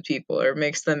connect with people or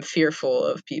makes them fearful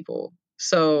of people.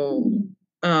 So,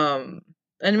 I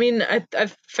mean,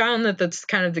 I've found that that's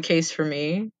kind of the case for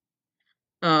me.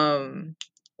 Or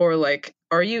like,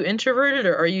 are you introverted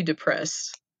or are you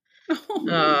depressed?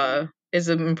 Is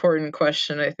an important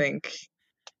question, I think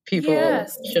people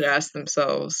should ask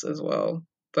themselves as well.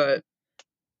 But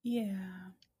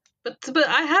But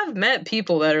I have met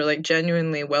people that are like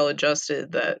genuinely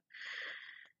well-adjusted that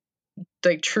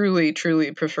like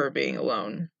truly prefer being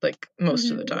alone like most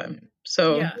of the time.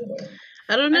 So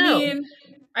I don't know. I mean,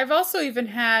 I've also even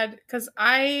had,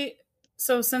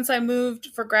 so since I moved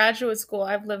for graduate school,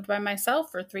 I've lived by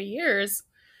myself for 3 years.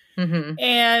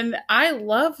 And I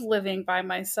love living by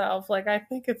myself. Like, I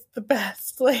think it's the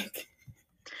best. Like,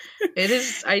 it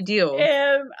is ideal.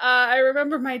 And I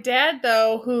remember my dad,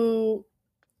 though, who,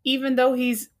 even though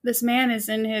this man is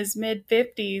in his mid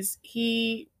 50s,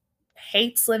 he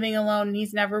hates living alone.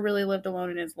 He's never really lived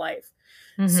alone in his life.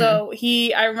 So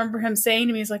I remember him saying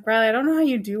to me, he's like, Reilly, I don't know how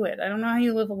you do it. I don't know how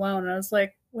you live alone. And I was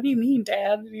like, what do you mean,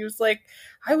 Dad? And he was like,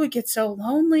 I would get so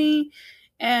lonely.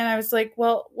 And I was like,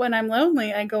 well, when I'm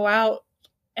lonely, I go out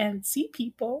and see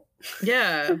people.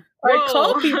 Yeah. I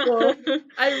call people.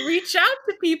 I reach out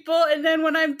to people. And then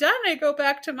when I'm done, I go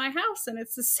back to my house. And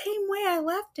it's the same way I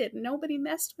left it. Nobody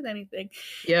messed with anything.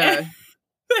 Yeah.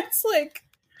 It's like,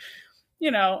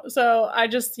 so I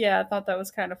just, I thought that was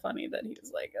kind of funny that he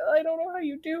was like, oh, I don't know how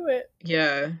you do it.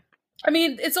 Yeah. I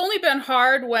mean, it's only been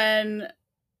hard when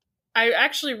I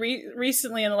actually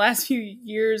recently in the last few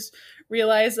years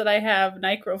realized that I have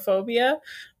nycrophobia,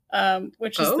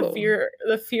 which is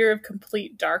the fear of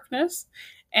complete darkness.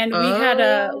 And we had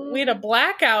a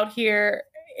blackout here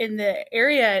in the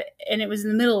area, and it was in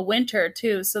the middle of winter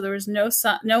too, so there was no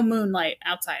sun, no moonlight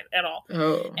outside at all.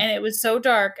 Oh. And it was so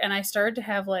dark, and I started to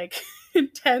have like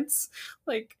intense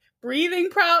like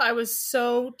breathing problem. I was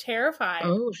so terrified.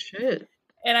 Oh shit.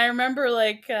 And I remember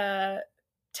like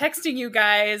texting you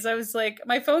guys. I was like,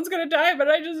 my phone's gonna die, but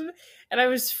I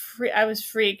was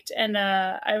freaked, and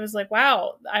I was like,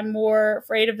 wow, I'm more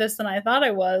afraid of this than I thought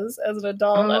I was as an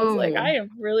adult. I was like, I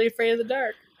am really afraid of the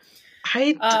dark.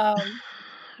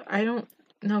 I don't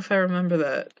know if I remember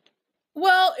that.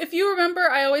 Well, if you remember,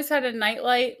 I always had a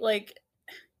nightlight, like.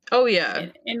 Oh yeah.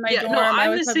 In my dorm, no, I'm I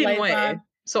always the had same way. on.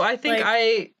 So I think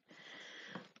like,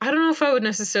 I don't know if I would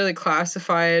necessarily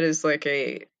classify it as like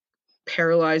a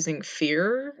paralyzing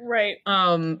fear. Right.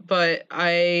 But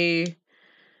I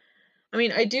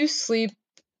mean, I do sleep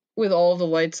with all the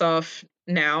lights off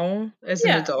now as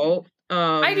an adult.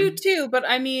 I do too, but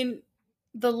I mean,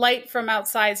 the light from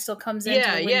outside still comes into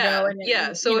the window.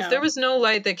 And so if there was no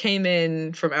light that came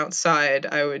in from outside,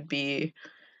 I would be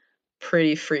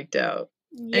pretty freaked out.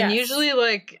 Yes. And usually,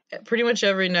 like, pretty much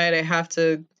every night I have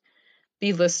to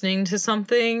be listening to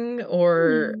something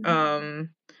or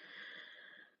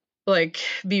like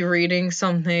be reading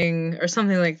something or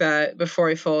something like that before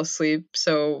I fall asleep,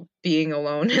 so being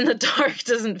alone in the dark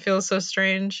doesn't feel so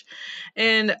strange.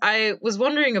 And I was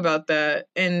wondering about that,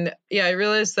 and yeah, I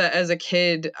realized that as a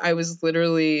kid I was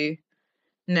literally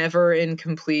never in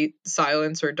complete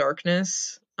silence or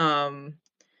darkness.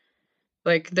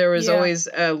 Like there was always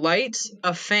a light,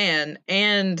 a fan,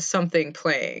 and something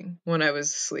playing when I was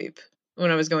asleep,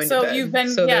 when I was going to bed. You've been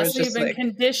so you've been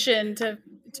conditioned to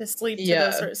sleep to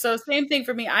those. So same thing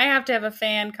for me. I have to have a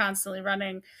fan constantly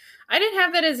running. I didn't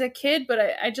have that as a kid, but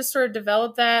I just sort of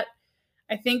developed that,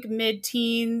 I think,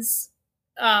 mid-teens,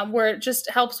 where it just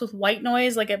helps with white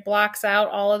noise. Like it blocks out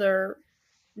all other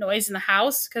noise in the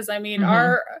house. Because I mean,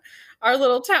 our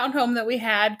little townhome that we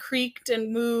had creaked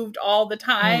and moved all the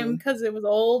time because it was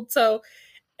old. So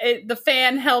the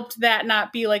fan helped that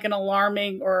not be like an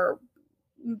alarming or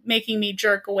making me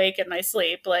jerk awake in my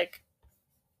sleep. Like,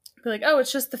 be like, oh,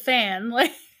 it's just the fan.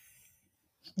 Like,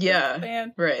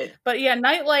 fan. Right. But yeah,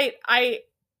 nightlight. I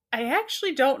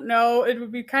actually don't know. It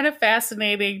would be kind of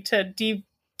fascinating to deep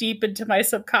into my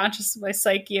subconscious, my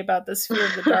psyche about this fear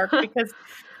of the dark, because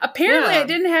apparently I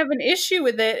didn't have an issue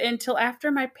with it until after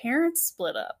my parents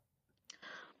split up.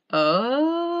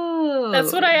 Oh.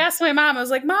 That's what I asked my mom. I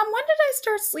was like, Mom, when did I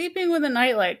start sleeping with a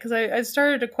nightlight? Because I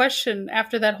started to question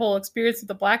after that whole experience with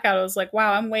the blackout. I was like,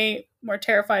 wow, I'm way more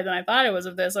terrified than I thought I was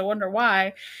of this. I wonder why.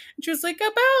 And she was like,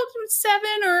 about 7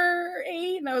 or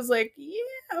 8. And I was like,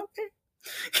 yeah, okay.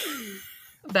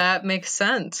 That makes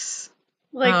sense.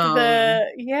 Like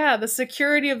the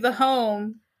security of the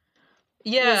home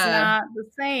was not the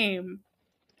same.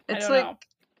 It's like,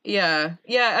 know.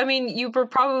 I mean, you were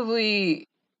probably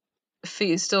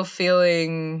still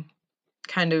feeling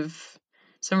kind of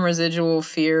some residual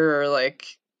fear or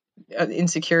like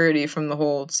insecurity from the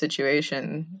whole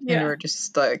situation, and you were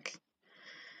just like,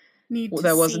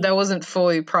 that wasn't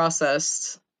fully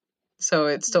processed, so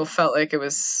it still felt like it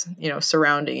was,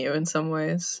 surrounding you in some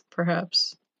ways,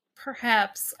 perhaps.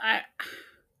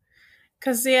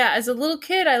 Because as a little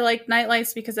kid I liked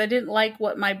nightlights because I didn't like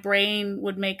what my brain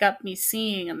would make up me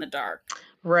seeing in the dark.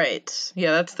 Right.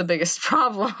 Yeah, that's the biggest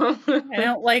problem. I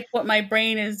don't like what my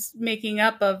brain is making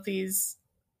up of these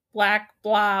black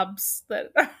blobs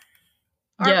that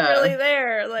aren't really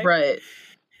there. Like, right.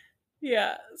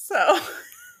 Yeah, so.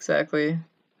 Exactly.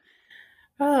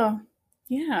 Oh,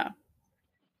 yeah.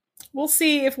 We'll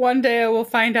see if one day I will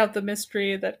find out the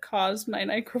mystery that caused my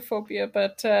necrophobia,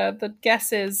 but the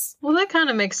guess is... Well, that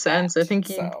kind of makes sense. I think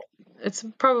it's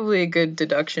probably a good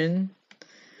deduction.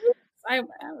 I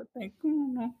would think.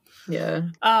 Yeah.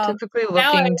 Typically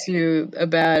looking into a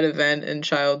bad event in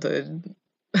childhood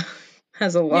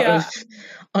has a lot of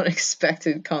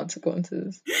unexpected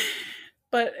consequences.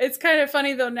 But it's kind of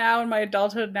funny, though, now in my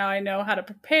adulthood, now I know how to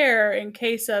prepare in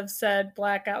case of said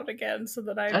blackout again, so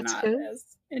that I'm not as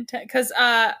intense. Because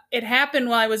it happened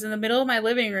while I was in the middle of my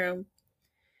living room,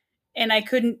 and I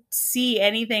couldn't see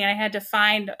anything. I had to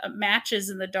find matches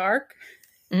in the dark.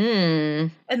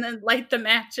 And then light the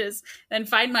matches, and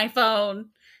find my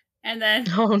phone, and then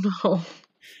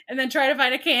and then try to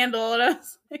find a candle. And I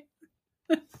was like,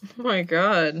 oh my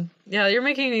god, yeah, you're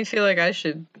making me feel like I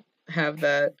should have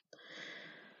that.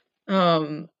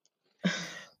 Now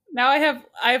I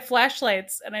have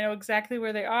flashlights, and I know exactly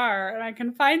where they are, and I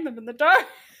can find them in the dark.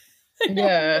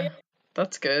 Yeah,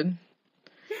 that's good.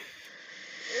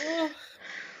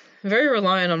 Very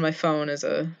reliant on my phone as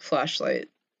a flashlight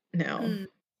now.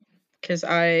 Because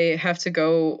I have to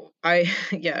go I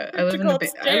live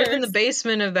in the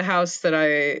basement of the house that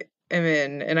I am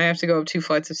in, and I have to go up 2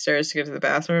 flights of stairs to get to the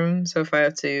bathroom. So if I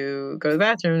have to go to the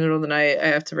bathroom in the middle of the night, I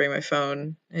have to bring my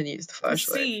phone and use the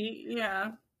flashlight.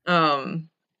 Yeah.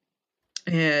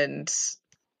 And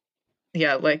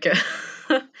yeah, like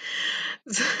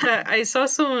I saw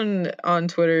someone on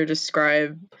Twitter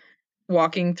describe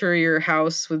walking through your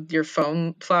house with your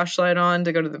phone flashlight on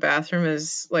to go to the bathroom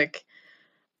as like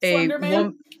Slender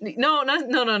Man? No.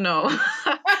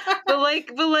 but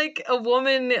like a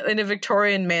woman in a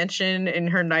Victorian mansion in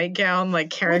her nightgown,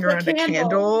 like carrying with around a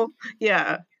candle.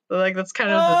 Yeah, like that's kind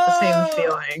of the same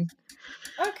feeling.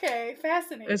 Okay,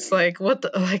 fascinating. It's like, what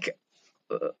the, like,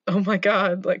 oh my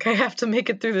god, like I have to make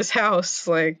it through this house.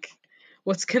 Like,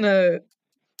 I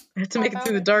have to make it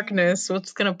through the darkness.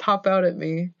 What's gonna pop out at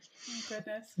me? Oh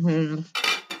goodness.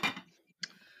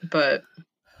 But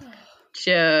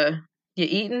yeah, you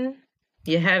eating?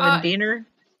 You having dinner?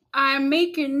 I'm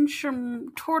making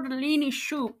some tortellini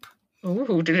soup.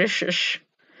 Ooh, delicious.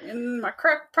 In my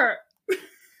crock pot.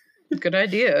 Good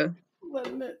idea.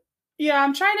 Yeah,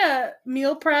 I'm trying to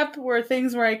meal prep where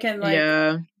I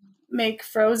can make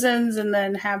frozens and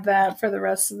then have that for the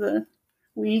rest of the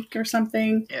week or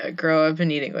something. Yeah, girl, I've been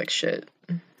eating like shit.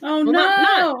 Oh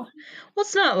no!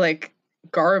 It's not like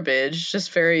garbage,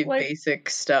 just very basic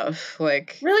stuff.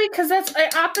 Like really, because that's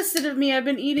opposite of me. I've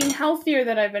been eating healthier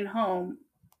that I've been home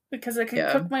because I can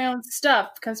cook my own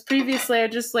stuff. Because previously, I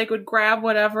just would grab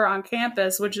whatever on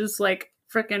campus, which is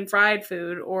frickin' fried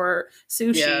food or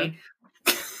sushi.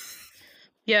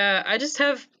 Yeah, I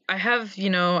have I have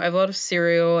a lot of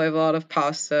cereal, I have a lot of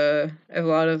pasta, I have a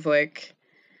lot of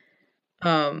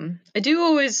I do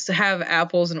always have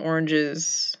apples and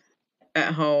oranges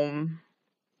at home.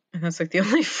 And that's the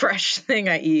only fresh thing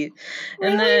I eat.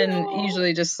 Really? And then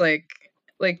usually just like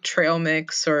trail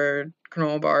mix or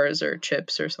granola bars or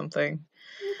chips or something.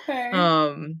 Okay.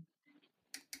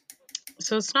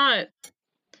 So it's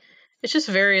just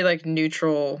very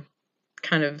neutral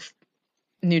kind of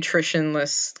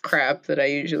nutritionless crap that I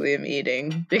usually am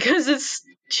eating because it's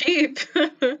cheap.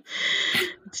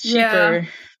 It's cheaper,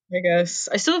 I guess.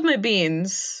 I still have my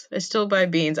beans. I still buy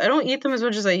beans. I don't eat them as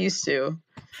much as I used to.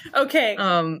 Okay.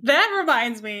 That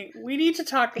reminds me, we need to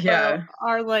talk about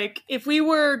our if we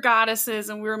were goddesses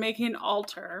and we were making an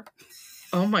altar.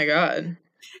 Oh my god.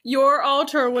 Your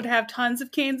altar would have tons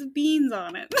of cans of beans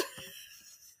on it.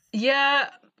 Yeah,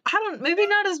 maybe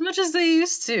not as much as they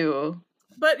used to.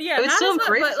 But yeah, not as much,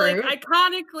 but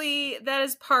iconically, that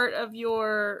is part of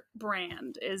your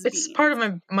brand. It's beans. Part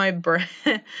of my brand,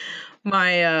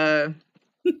 my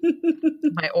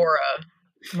my aura,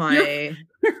 my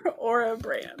your aura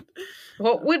brand.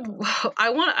 What would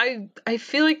I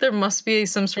feel like there must be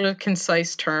some sort of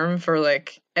concise term for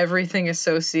everything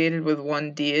associated with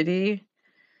one deity.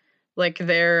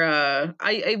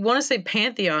 I want to say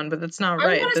pantheon, but that's not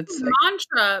right. That's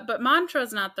mantra, but mantra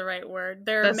is not the right word.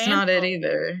 That's not it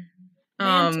either.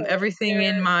 Everything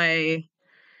in my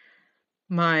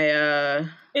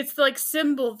it's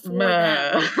symbol for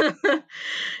that.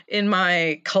 In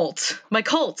my cult. My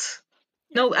cult.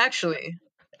 Yeah. No, actually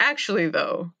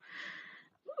though.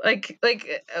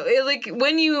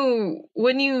 When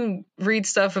you read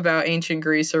stuff about ancient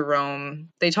Greece or Rome,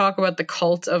 they talk about the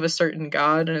cult of a certain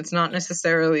god, and it's not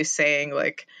necessarily saying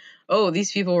oh,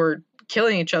 these people were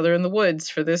killing each other in the woods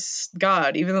for this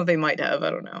god, even though they might have.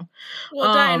 I don't know.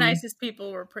 Well, Dionysus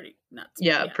people were pretty nuts.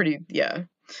 Yeah, pretty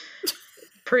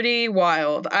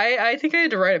wild. I think I had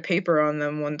to write a paper on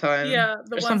them one time. Yeah,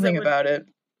 or something about it.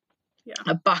 Yeah,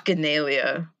 a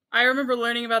bacchanalia. I remember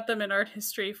learning about them in art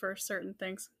history for certain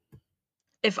things.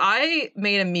 If I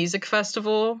made a music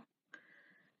festival,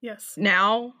 yes,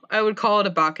 now I would call it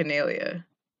a bacchanalia.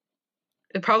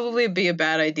 It'd probably be a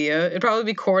bad idea. It'd probably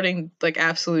be courting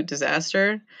absolute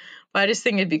disaster. But I just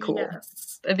think it'd be cool.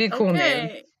 Yes. It'd be a cool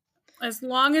name. As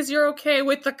long as you're okay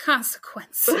with the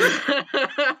consequence.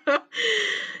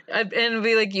 And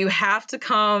be you have to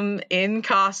come in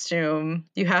costume.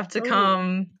 You have to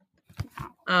come.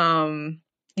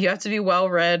 You have to be well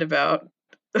read about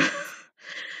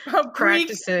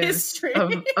practices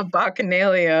of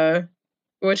bacchanalia,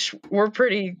 which were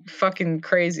pretty fucking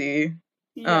crazy.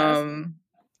 Yes.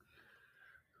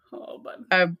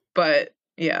 But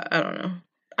yeah, I don't know.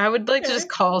 I would to just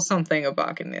call something a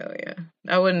bacchanalia.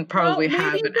 I wouldn't probably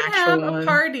have an actual one. A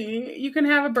party. You can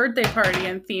have a birthday party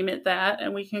and theme it that,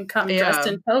 and we can come dressed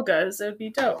in togas. It would be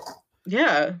dope.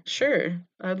 Yeah, sure.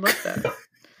 I'd love that.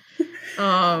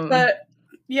 But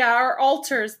yeah, our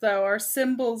altars though are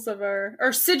symbols of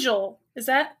our sigil. Is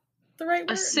that the right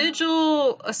word? A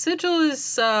sigil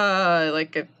is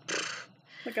like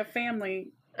a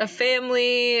family. a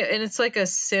family, and it's like a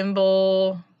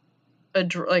symbol,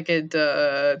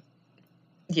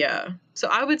 yeah. So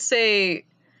I would say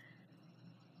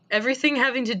everything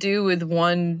having to do with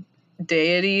one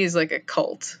deity is like a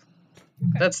cult.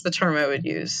 Okay. That's the term I would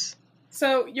use.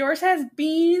 So yours has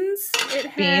beans. It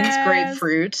has beans,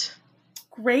 grapefruit.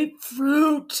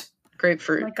 Grapefruit.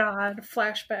 Grapefruit. Oh my God,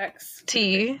 flashbacks.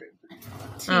 Tea.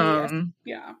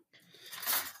 Yeah.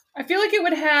 I feel like it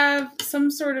would have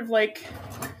some sort of like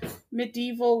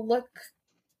medieval look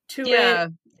to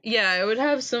it. Yeah, it would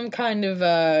have some kind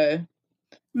of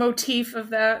motif of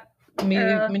that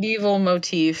medieval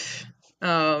motif.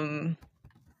 Whatever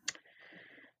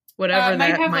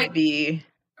that have, might like, be.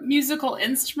 Musical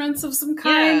instruments of some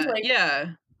kind. Yeah.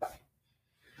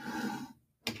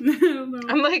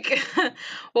 I'm like,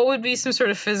 what would be some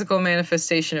sort of physical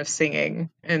manifestation of singing?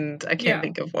 And I can't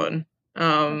think of one.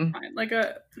 Like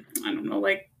I don't know,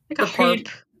 like a harp.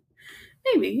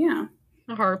 Maybe, yeah.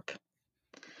 A harp.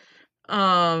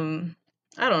 I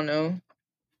don't know.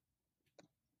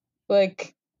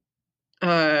 Like,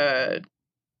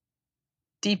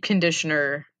 deep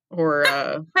conditioner or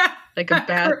like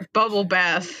a bubble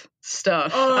bath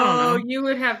stuff. Oh, I don't know. You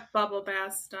would have bubble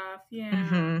bath stuff, yeah.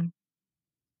 Mm-hmm.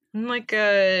 Like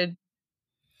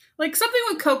something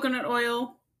with coconut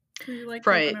oil. You like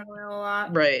coconut oil a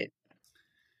lot, right?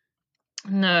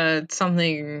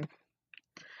 Something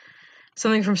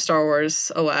from Star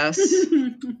Wars, alas.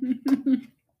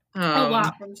 A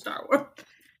lot from Star Wars.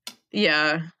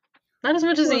 Yeah, not as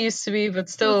much as it used to be, but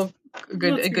still a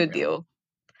good deal.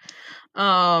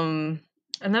 And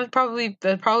that'd probably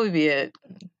be it,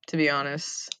 to be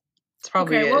honest. It's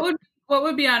probably it. What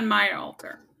would be on my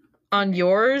altar? On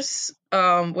yours,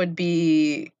 would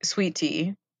be sweet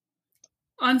tea.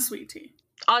 Unsweet tea.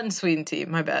 Unsweetened tea,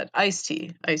 my bad. Iced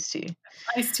tea. Iced tea.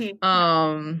 Iced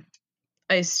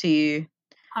tea.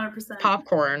 100%.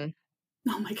 Popcorn.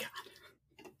 Oh my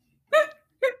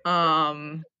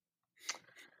God.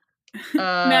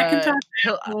 Macintosh.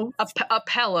 A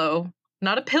pillow.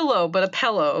 Not a pillow, but a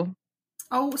pillow.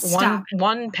 Oh, stop.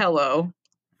 One pillow.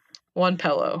 One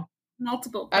pillow.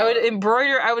 Multiple pillows.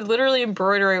 I would literally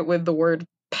embroider it with the word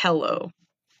pillow.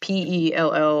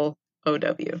 Pellow.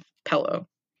 Pillow.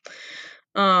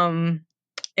 And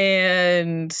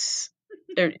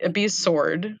there'd be a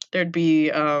sword. There'd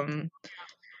be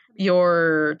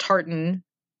your tartan,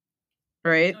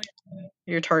 right? Oh, yeah.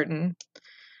 Your tartan.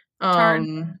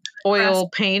 Oil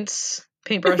paints,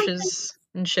 paintbrushes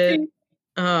and shit.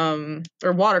 Or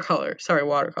watercolor. Sorry,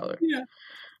 watercolor. Yeah.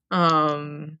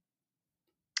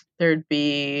 There'd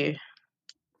be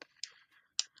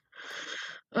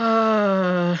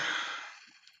trying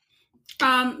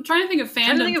to think of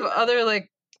fandom.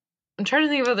 I'm trying to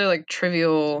think of other like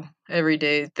trivial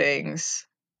everyday things.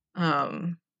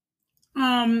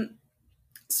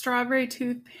 Strawberry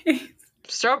toothpaste.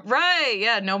 Right,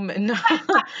 yeah, no.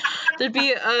 There'd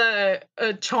be a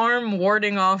charm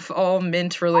warding off all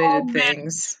mint related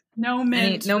things. No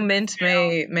mint. No mint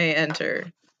may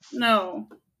enter. No.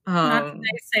 Not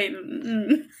today,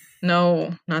 Satan.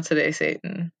 No, not today,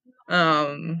 Satan.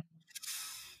 There'd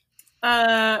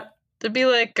be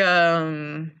like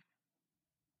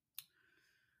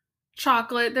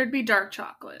chocolate. There'd be dark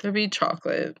chocolate. There'd be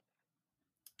chocolate.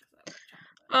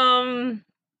 Some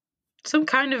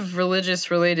kind of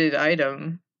religious related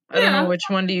item. I don't know, which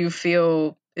one do you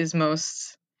feel is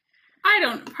most I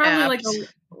don't probably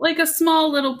apt? like a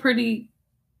small little pretty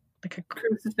like a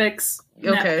crucifix.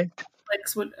 Okay.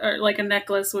 Or like a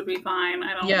necklace would be fine.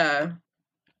 I don't. Yeah.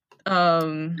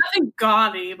 Nothing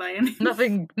gaudy by any.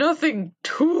 Nothing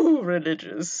too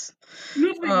religious.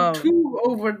 Nothing too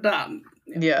overdone.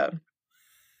 Yeah.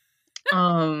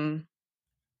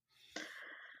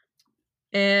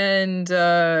 And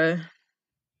I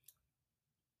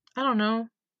don't know.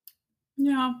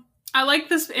 Yeah. I like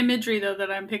this imagery though that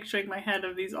I'm picturing in my head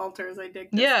of these altars. I dig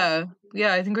this.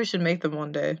 Yeah, I think we should make them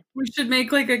one day. We should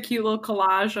make like a cute little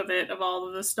collage of it, of all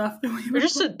of the stuff that we or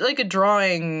just like a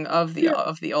drawing of the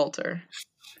altar.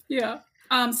 Yeah.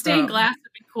 Stained glass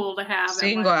would be cool to have.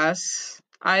 Stained glass.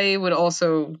 I would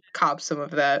also cop some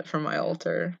of that for my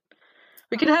altar.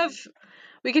 We could have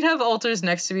altars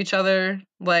next to each other,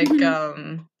 like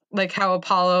like how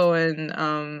Apollo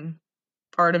and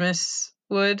Artemis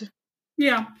would.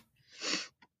 Yeah.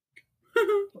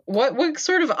 What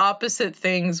sort of opposite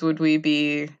things would we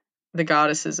be the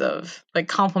goddesses of? Like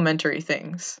complementary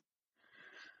things.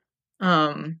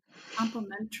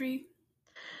 Complementary?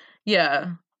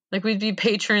 Yeah. Like we'd be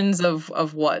patrons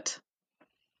of what?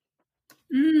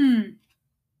 Oh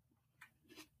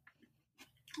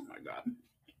my God.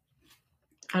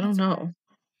 I don't know.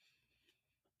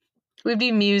 We'd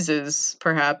be muses,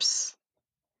 perhaps.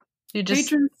 You just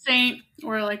patron saint,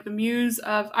 or like the muse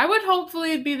of. I would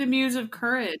hopefully it'd be the muse of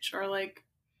courage, or like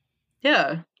be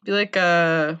like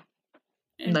Nike.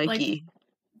 Like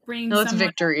bringing no, it's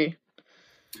victory.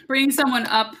 Bringing someone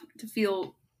up to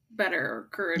feel better, or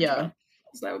courage. Yeah,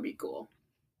 so that would be cool.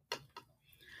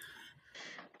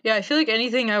 Yeah, I feel like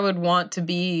anything I would want to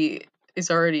be is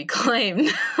already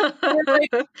claimed. Or like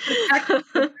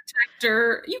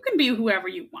protector. You can be whoever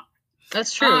you want.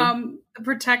 That's true. The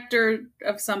protector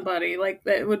of somebody, like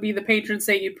that would be the patron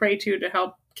saint you'd pray to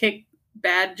help kick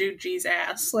bad Juji's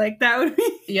ass. Like that would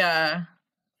be yeah.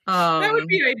 That would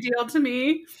be ideal to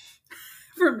me.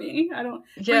 For me, I don't.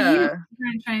 Yeah.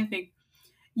 I'm trying to think.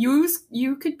 You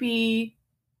could be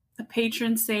the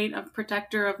patron saint of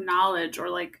protector of knowledge, or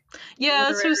like. Yeah,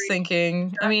 that's what I was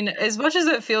thinking. I mean, as much as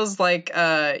it feels like,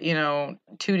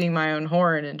 tooting my own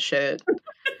horn and shit.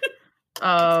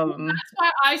 That's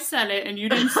why I said it and you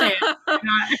didn't say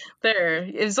it. There,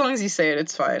 as long as you say it,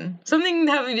 it's fine. Something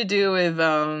having to do with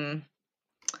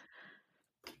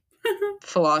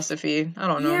philosophy. I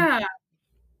don't know. Yeah,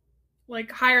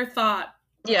 like higher thought.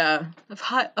 Yeah, of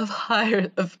higher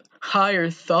thought.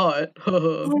 Higher thought.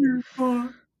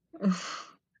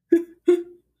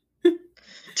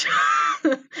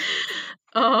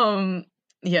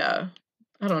 Yeah,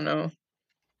 I don't know.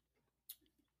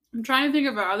 I'm trying to think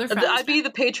of our other friends. I'd be the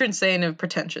patron saint of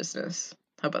pretentiousness.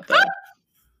 How about that?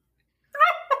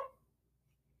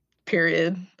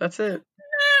 Period. That's it.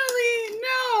 Really?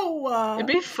 No. It'd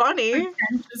be funny.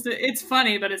 It's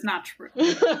funny, but it's not true.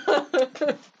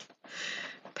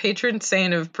 Patron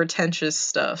saint of pretentious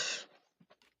stuff.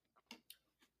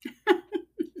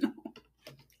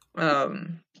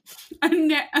 Anna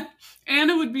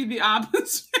would be the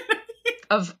opposite.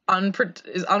 Of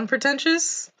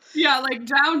unpretentious? Yeah, like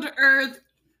down to earth.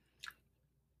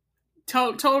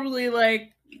 Totally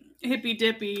like hippy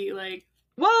dippy, like.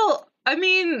 Well, I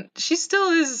mean, she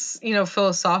still is,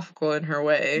 philosophical in her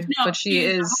way, but she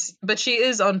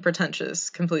is unpretentious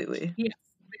completely. Yes,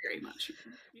 very much.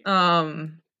 Yeah.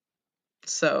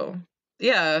 So,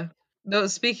 yeah.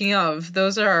 Speaking of,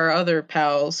 those are our other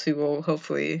pals who will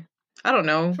hopefully, I don't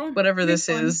know, whatever this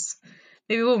is.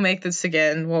 Maybe we'll make this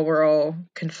again while we're all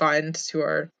confined to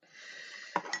our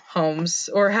homes,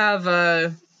 or have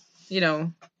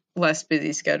less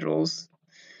busy schedules.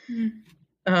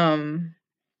 But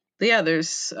yeah,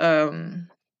 there's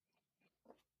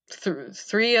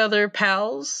three other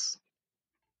pals.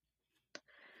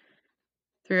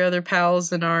 3 other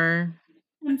pals in our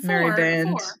merry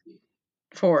band.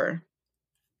 4.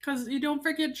 Because you don't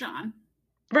forget John.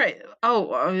 Right.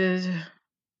 Oh,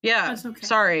 yeah. That's okay.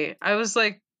 Sorry. I was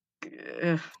like.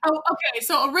 Oh, okay.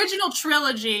 So original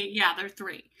trilogy, yeah, they're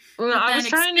 3. Well, I was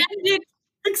trying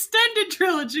extended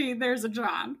trilogy, there's a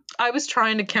John. I was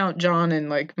trying to count John, and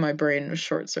like my brain was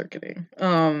short circuiting.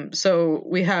 So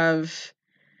we have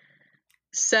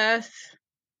Seth,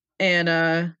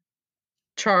 Anna,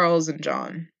 Charles, and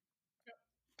John,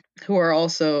 who are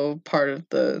also part of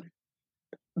the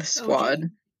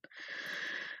squad.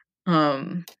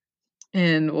 Okay.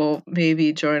 And will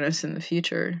maybe join us in the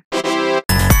future.